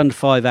just under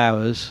 5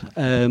 hours.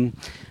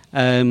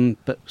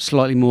 But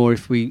slightly more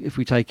if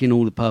we take in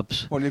all the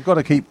pubs. well, you've got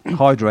to keep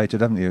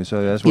hydrated, haven't you?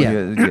 So that's what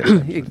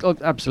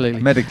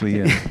Absolutely. medically,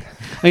 yeah.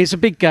 I mean, it's a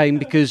big game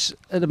because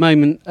at the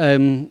moment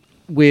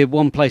we're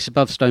one place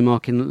above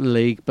Stowmarket in the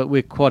league, but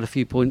we're quite a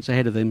few points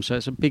ahead of them. So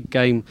it's a big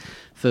game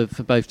for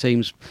both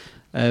teams.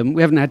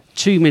 We haven't had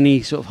too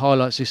many sort of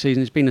highlights this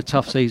season. It's been a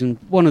tough season.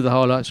 One of the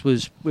highlights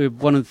was we're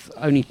one of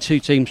only 2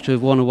 teams to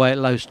have won away at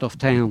Lowestoft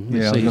Town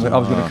this season. I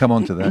was going to come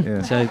on to that,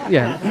 yeah. So,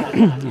 yeah.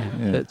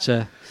 But,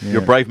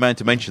 You're a brave man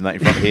to mention that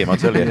in front of him, I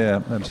tell you.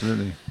 Yeah,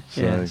 absolutely.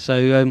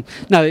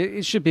 No,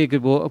 it should be a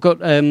good walk. I've got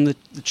the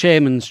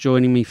chairman's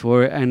joining me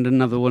for it and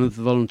another one of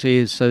the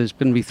volunteers, so there's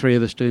going to be 3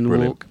 of us doing the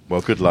Brilliant. walk. Well,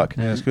 good luck.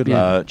 Yeah, it's good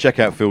luck. Check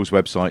out Phil's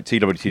website,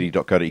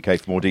 twtd.co.uk,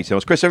 for more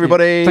details. Chris,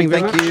 everybody, Thank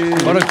you.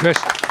 Well done, Chris.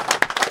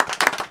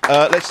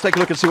 Let's take a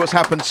look and see what's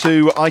happened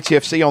to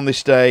ITFC on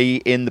this day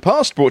in the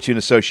past, brought to you in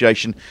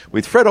association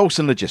with Fred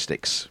Olsen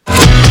Logistics.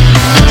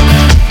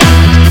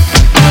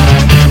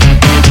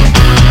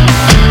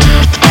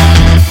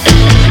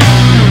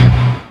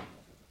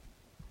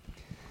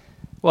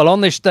 Well,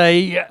 on this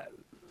day,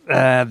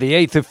 the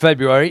 8th of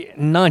February,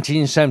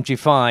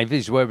 1975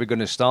 is where we're going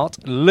to start.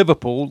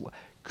 Liverpool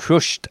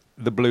crushed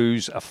the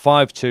Blues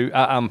 5-2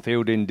 at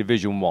Anfield in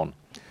Division 1.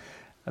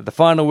 At the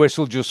final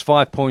whistle, just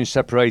 5 points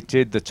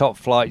separated the top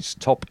flight's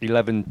top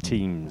 11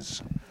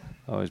 teams.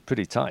 Oh, it was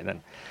pretty tight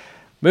then.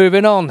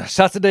 Moving on,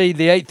 Saturday,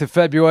 the 8th of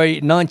February,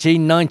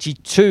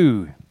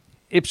 1992.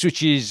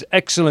 Ipswich's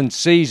excellent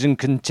season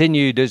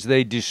continued as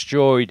they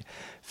destroyed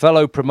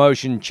fellow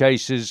promotion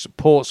chasers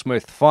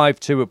Portsmouth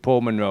 5-2 at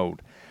Portman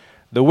Road.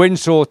 The win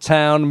saw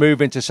Town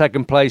move into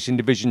second place in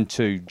Division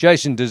 2.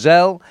 Jason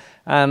Dazelle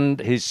and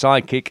his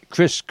sidekick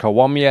Chris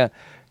Kawamia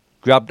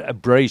grabbed a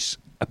brace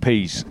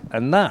apiece.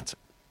 And that,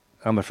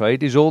 I'm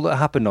afraid, is all that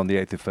happened on the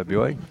 8th of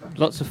February.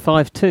 Lots of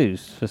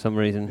 5-2s for some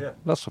reason. Yeah.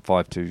 Lots of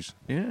 5-2s.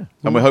 Yeah.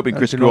 And we're hoping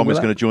Chris Kawamia is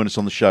going to join us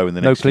on the show in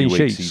the next few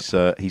weeks.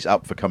 He's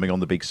up for coming on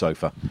the big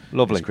sofa.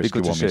 Lovely. Chris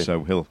Good to see Kawamia,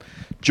 so he'll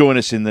join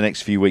us in the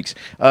next few weeks.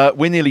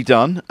 We're nearly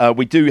done.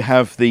 We do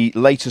have the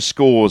latest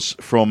scores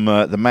from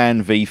the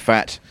Man v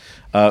Fat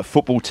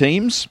football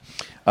teams.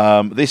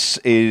 This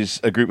is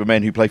a group of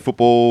men who play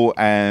football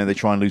and they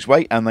try and lose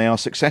weight, and they are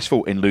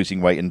successful in losing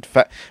weight. And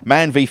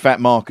Man v Fat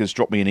Mark has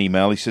dropped me an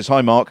email. He says,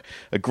 "Hi Mark,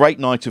 a great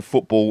night of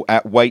football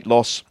at weight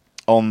loss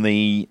on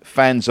the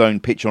fan zone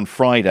pitch on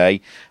Friday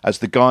as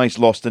the guys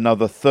lost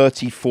another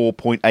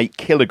 34.8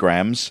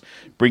 kilograms,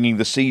 bringing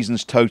the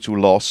season's total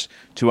loss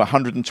to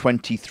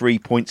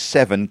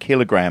 123.7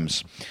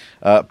 kilograms.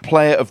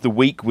 Player of the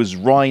week was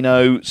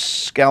Rhino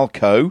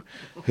Scalco,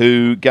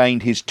 who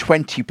gained his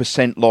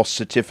 20% loss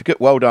certificate.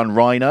 Well done,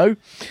 Rhino.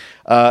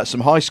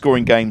 Some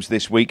high-scoring games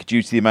this week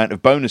due to the amount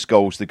of bonus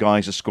goals the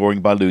guys are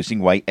scoring by losing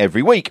weight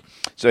every week.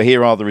 So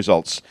here are the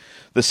results.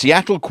 The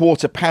Seattle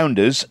Quarter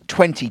Pounders,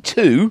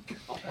 22.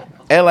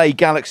 LA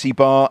Galaxy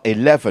Bar,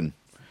 11.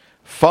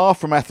 Far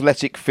From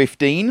Athletic,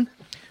 15.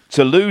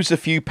 To Lose a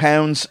Few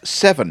Pounds,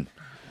 7.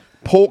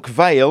 Pork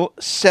Vale,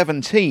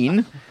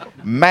 17.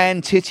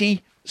 Man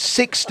Titty,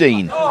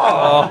 16.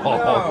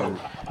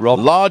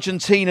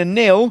 L'Argentina,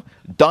 0.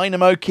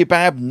 Dynamo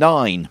Kebab,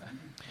 9.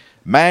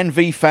 Man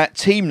v Fat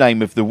team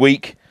name of the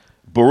week,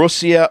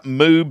 Borussia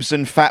Moobs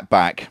and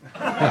Fatback.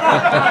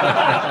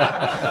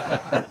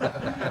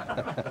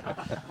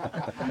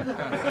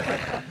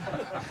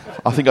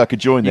 I think I could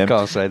join them. You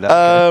can't say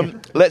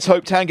that. Let's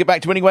hope Town get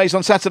back to winning ways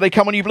on Saturday.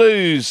 Come on, you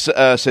Blues,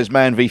 says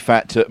Man v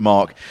Fat to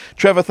Mark.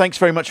 Trevor, thanks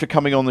very much for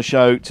coming on the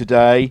show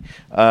today.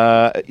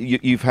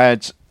 You've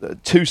had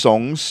 2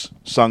 songs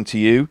sung to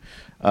you.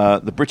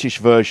 The British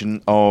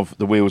version of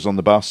The Wheels on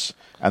the Bus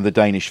and the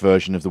Danish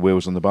version of The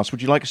Wheels on the Bus.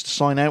 Would you like us to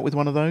sign out with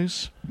one of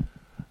those?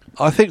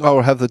 I think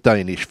I'll have the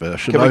Danish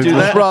version. Can we do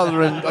that? Rather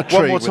than a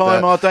one more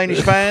time, our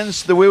Danish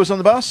fans. The Wheels on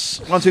the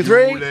Bus. 1, 2,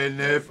 3.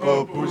 Hjulene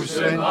på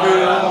bussen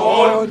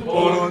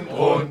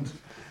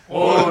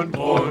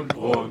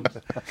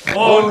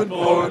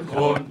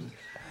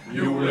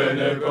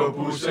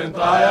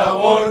drejer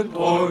rundt,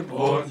 rundt,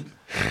 rundt.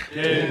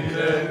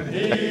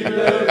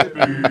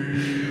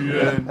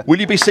 Will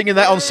you be singing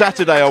that on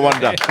Saturday, I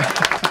wonder?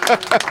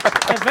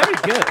 They're very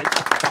good.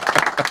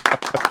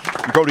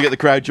 You probably get the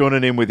crowd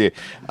joining in with you.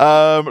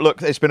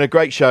 Look, it's been a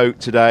great show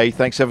today.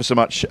 Thanks ever so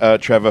much,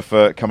 Trevor,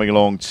 for coming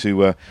along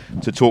to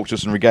talk to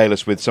us and regale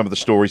us with some of the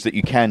stories that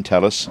you can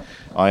tell us.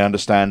 I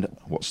understand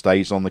what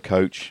stays on the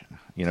coach.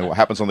 You know, what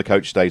happens on the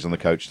coach stays on the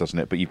coach, doesn't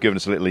it? But you've given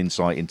us a little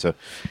insight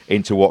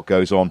into what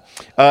goes on.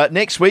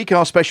 Next week,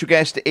 our special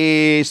guest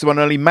is the one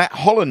and only Matt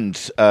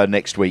Holland.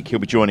 Next week, he'll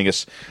be joining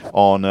us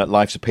on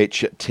Life's a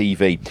Pitch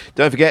TV.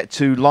 Don't forget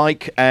to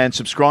like and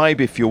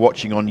subscribe if you're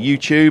watching on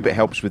YouTube. It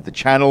helps with the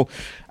channel.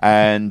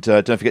 And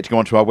don't forget to go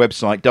onto our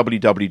website,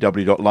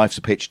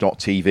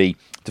 www.lifesapitch.tv,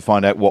 to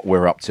find out what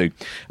we're up to.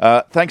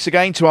 Thanks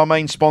again to our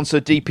main sponsor,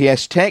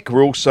 DPS Tech.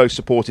 We're also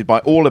supported by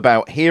All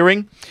About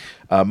Hearing,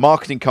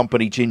 marketing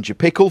company Ginger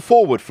Pickle,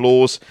 Forward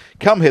Floors,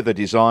 Come Hither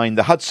Design,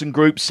 the Hudson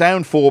Group,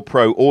 Sound 4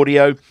 Pro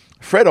Audio,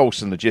 Fred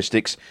Olsen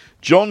Logistics,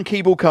 John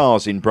Keeble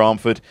Cars in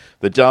Bramford,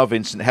 the Dove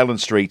in St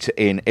Helens Street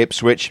in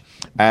Ipswich,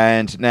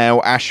 and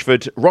now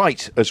Ashford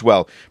Wright as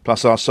well.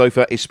 Plus our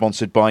sofa is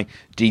sponsored by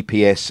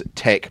DPS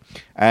Tech.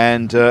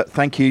 And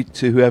thank you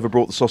to whoever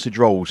brought the sausage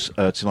rolls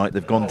tonight.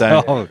 They've gone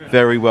down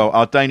very well.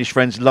 Our Danish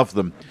friends love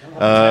them.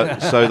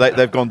 So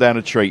they've gone down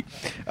a treat.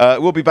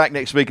 We'll be back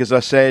next week, as I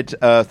said.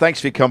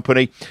 Thanks for your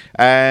company.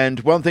 And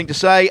one thing to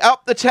say,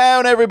 up the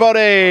town,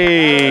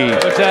 everybody!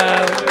 Up the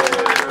town.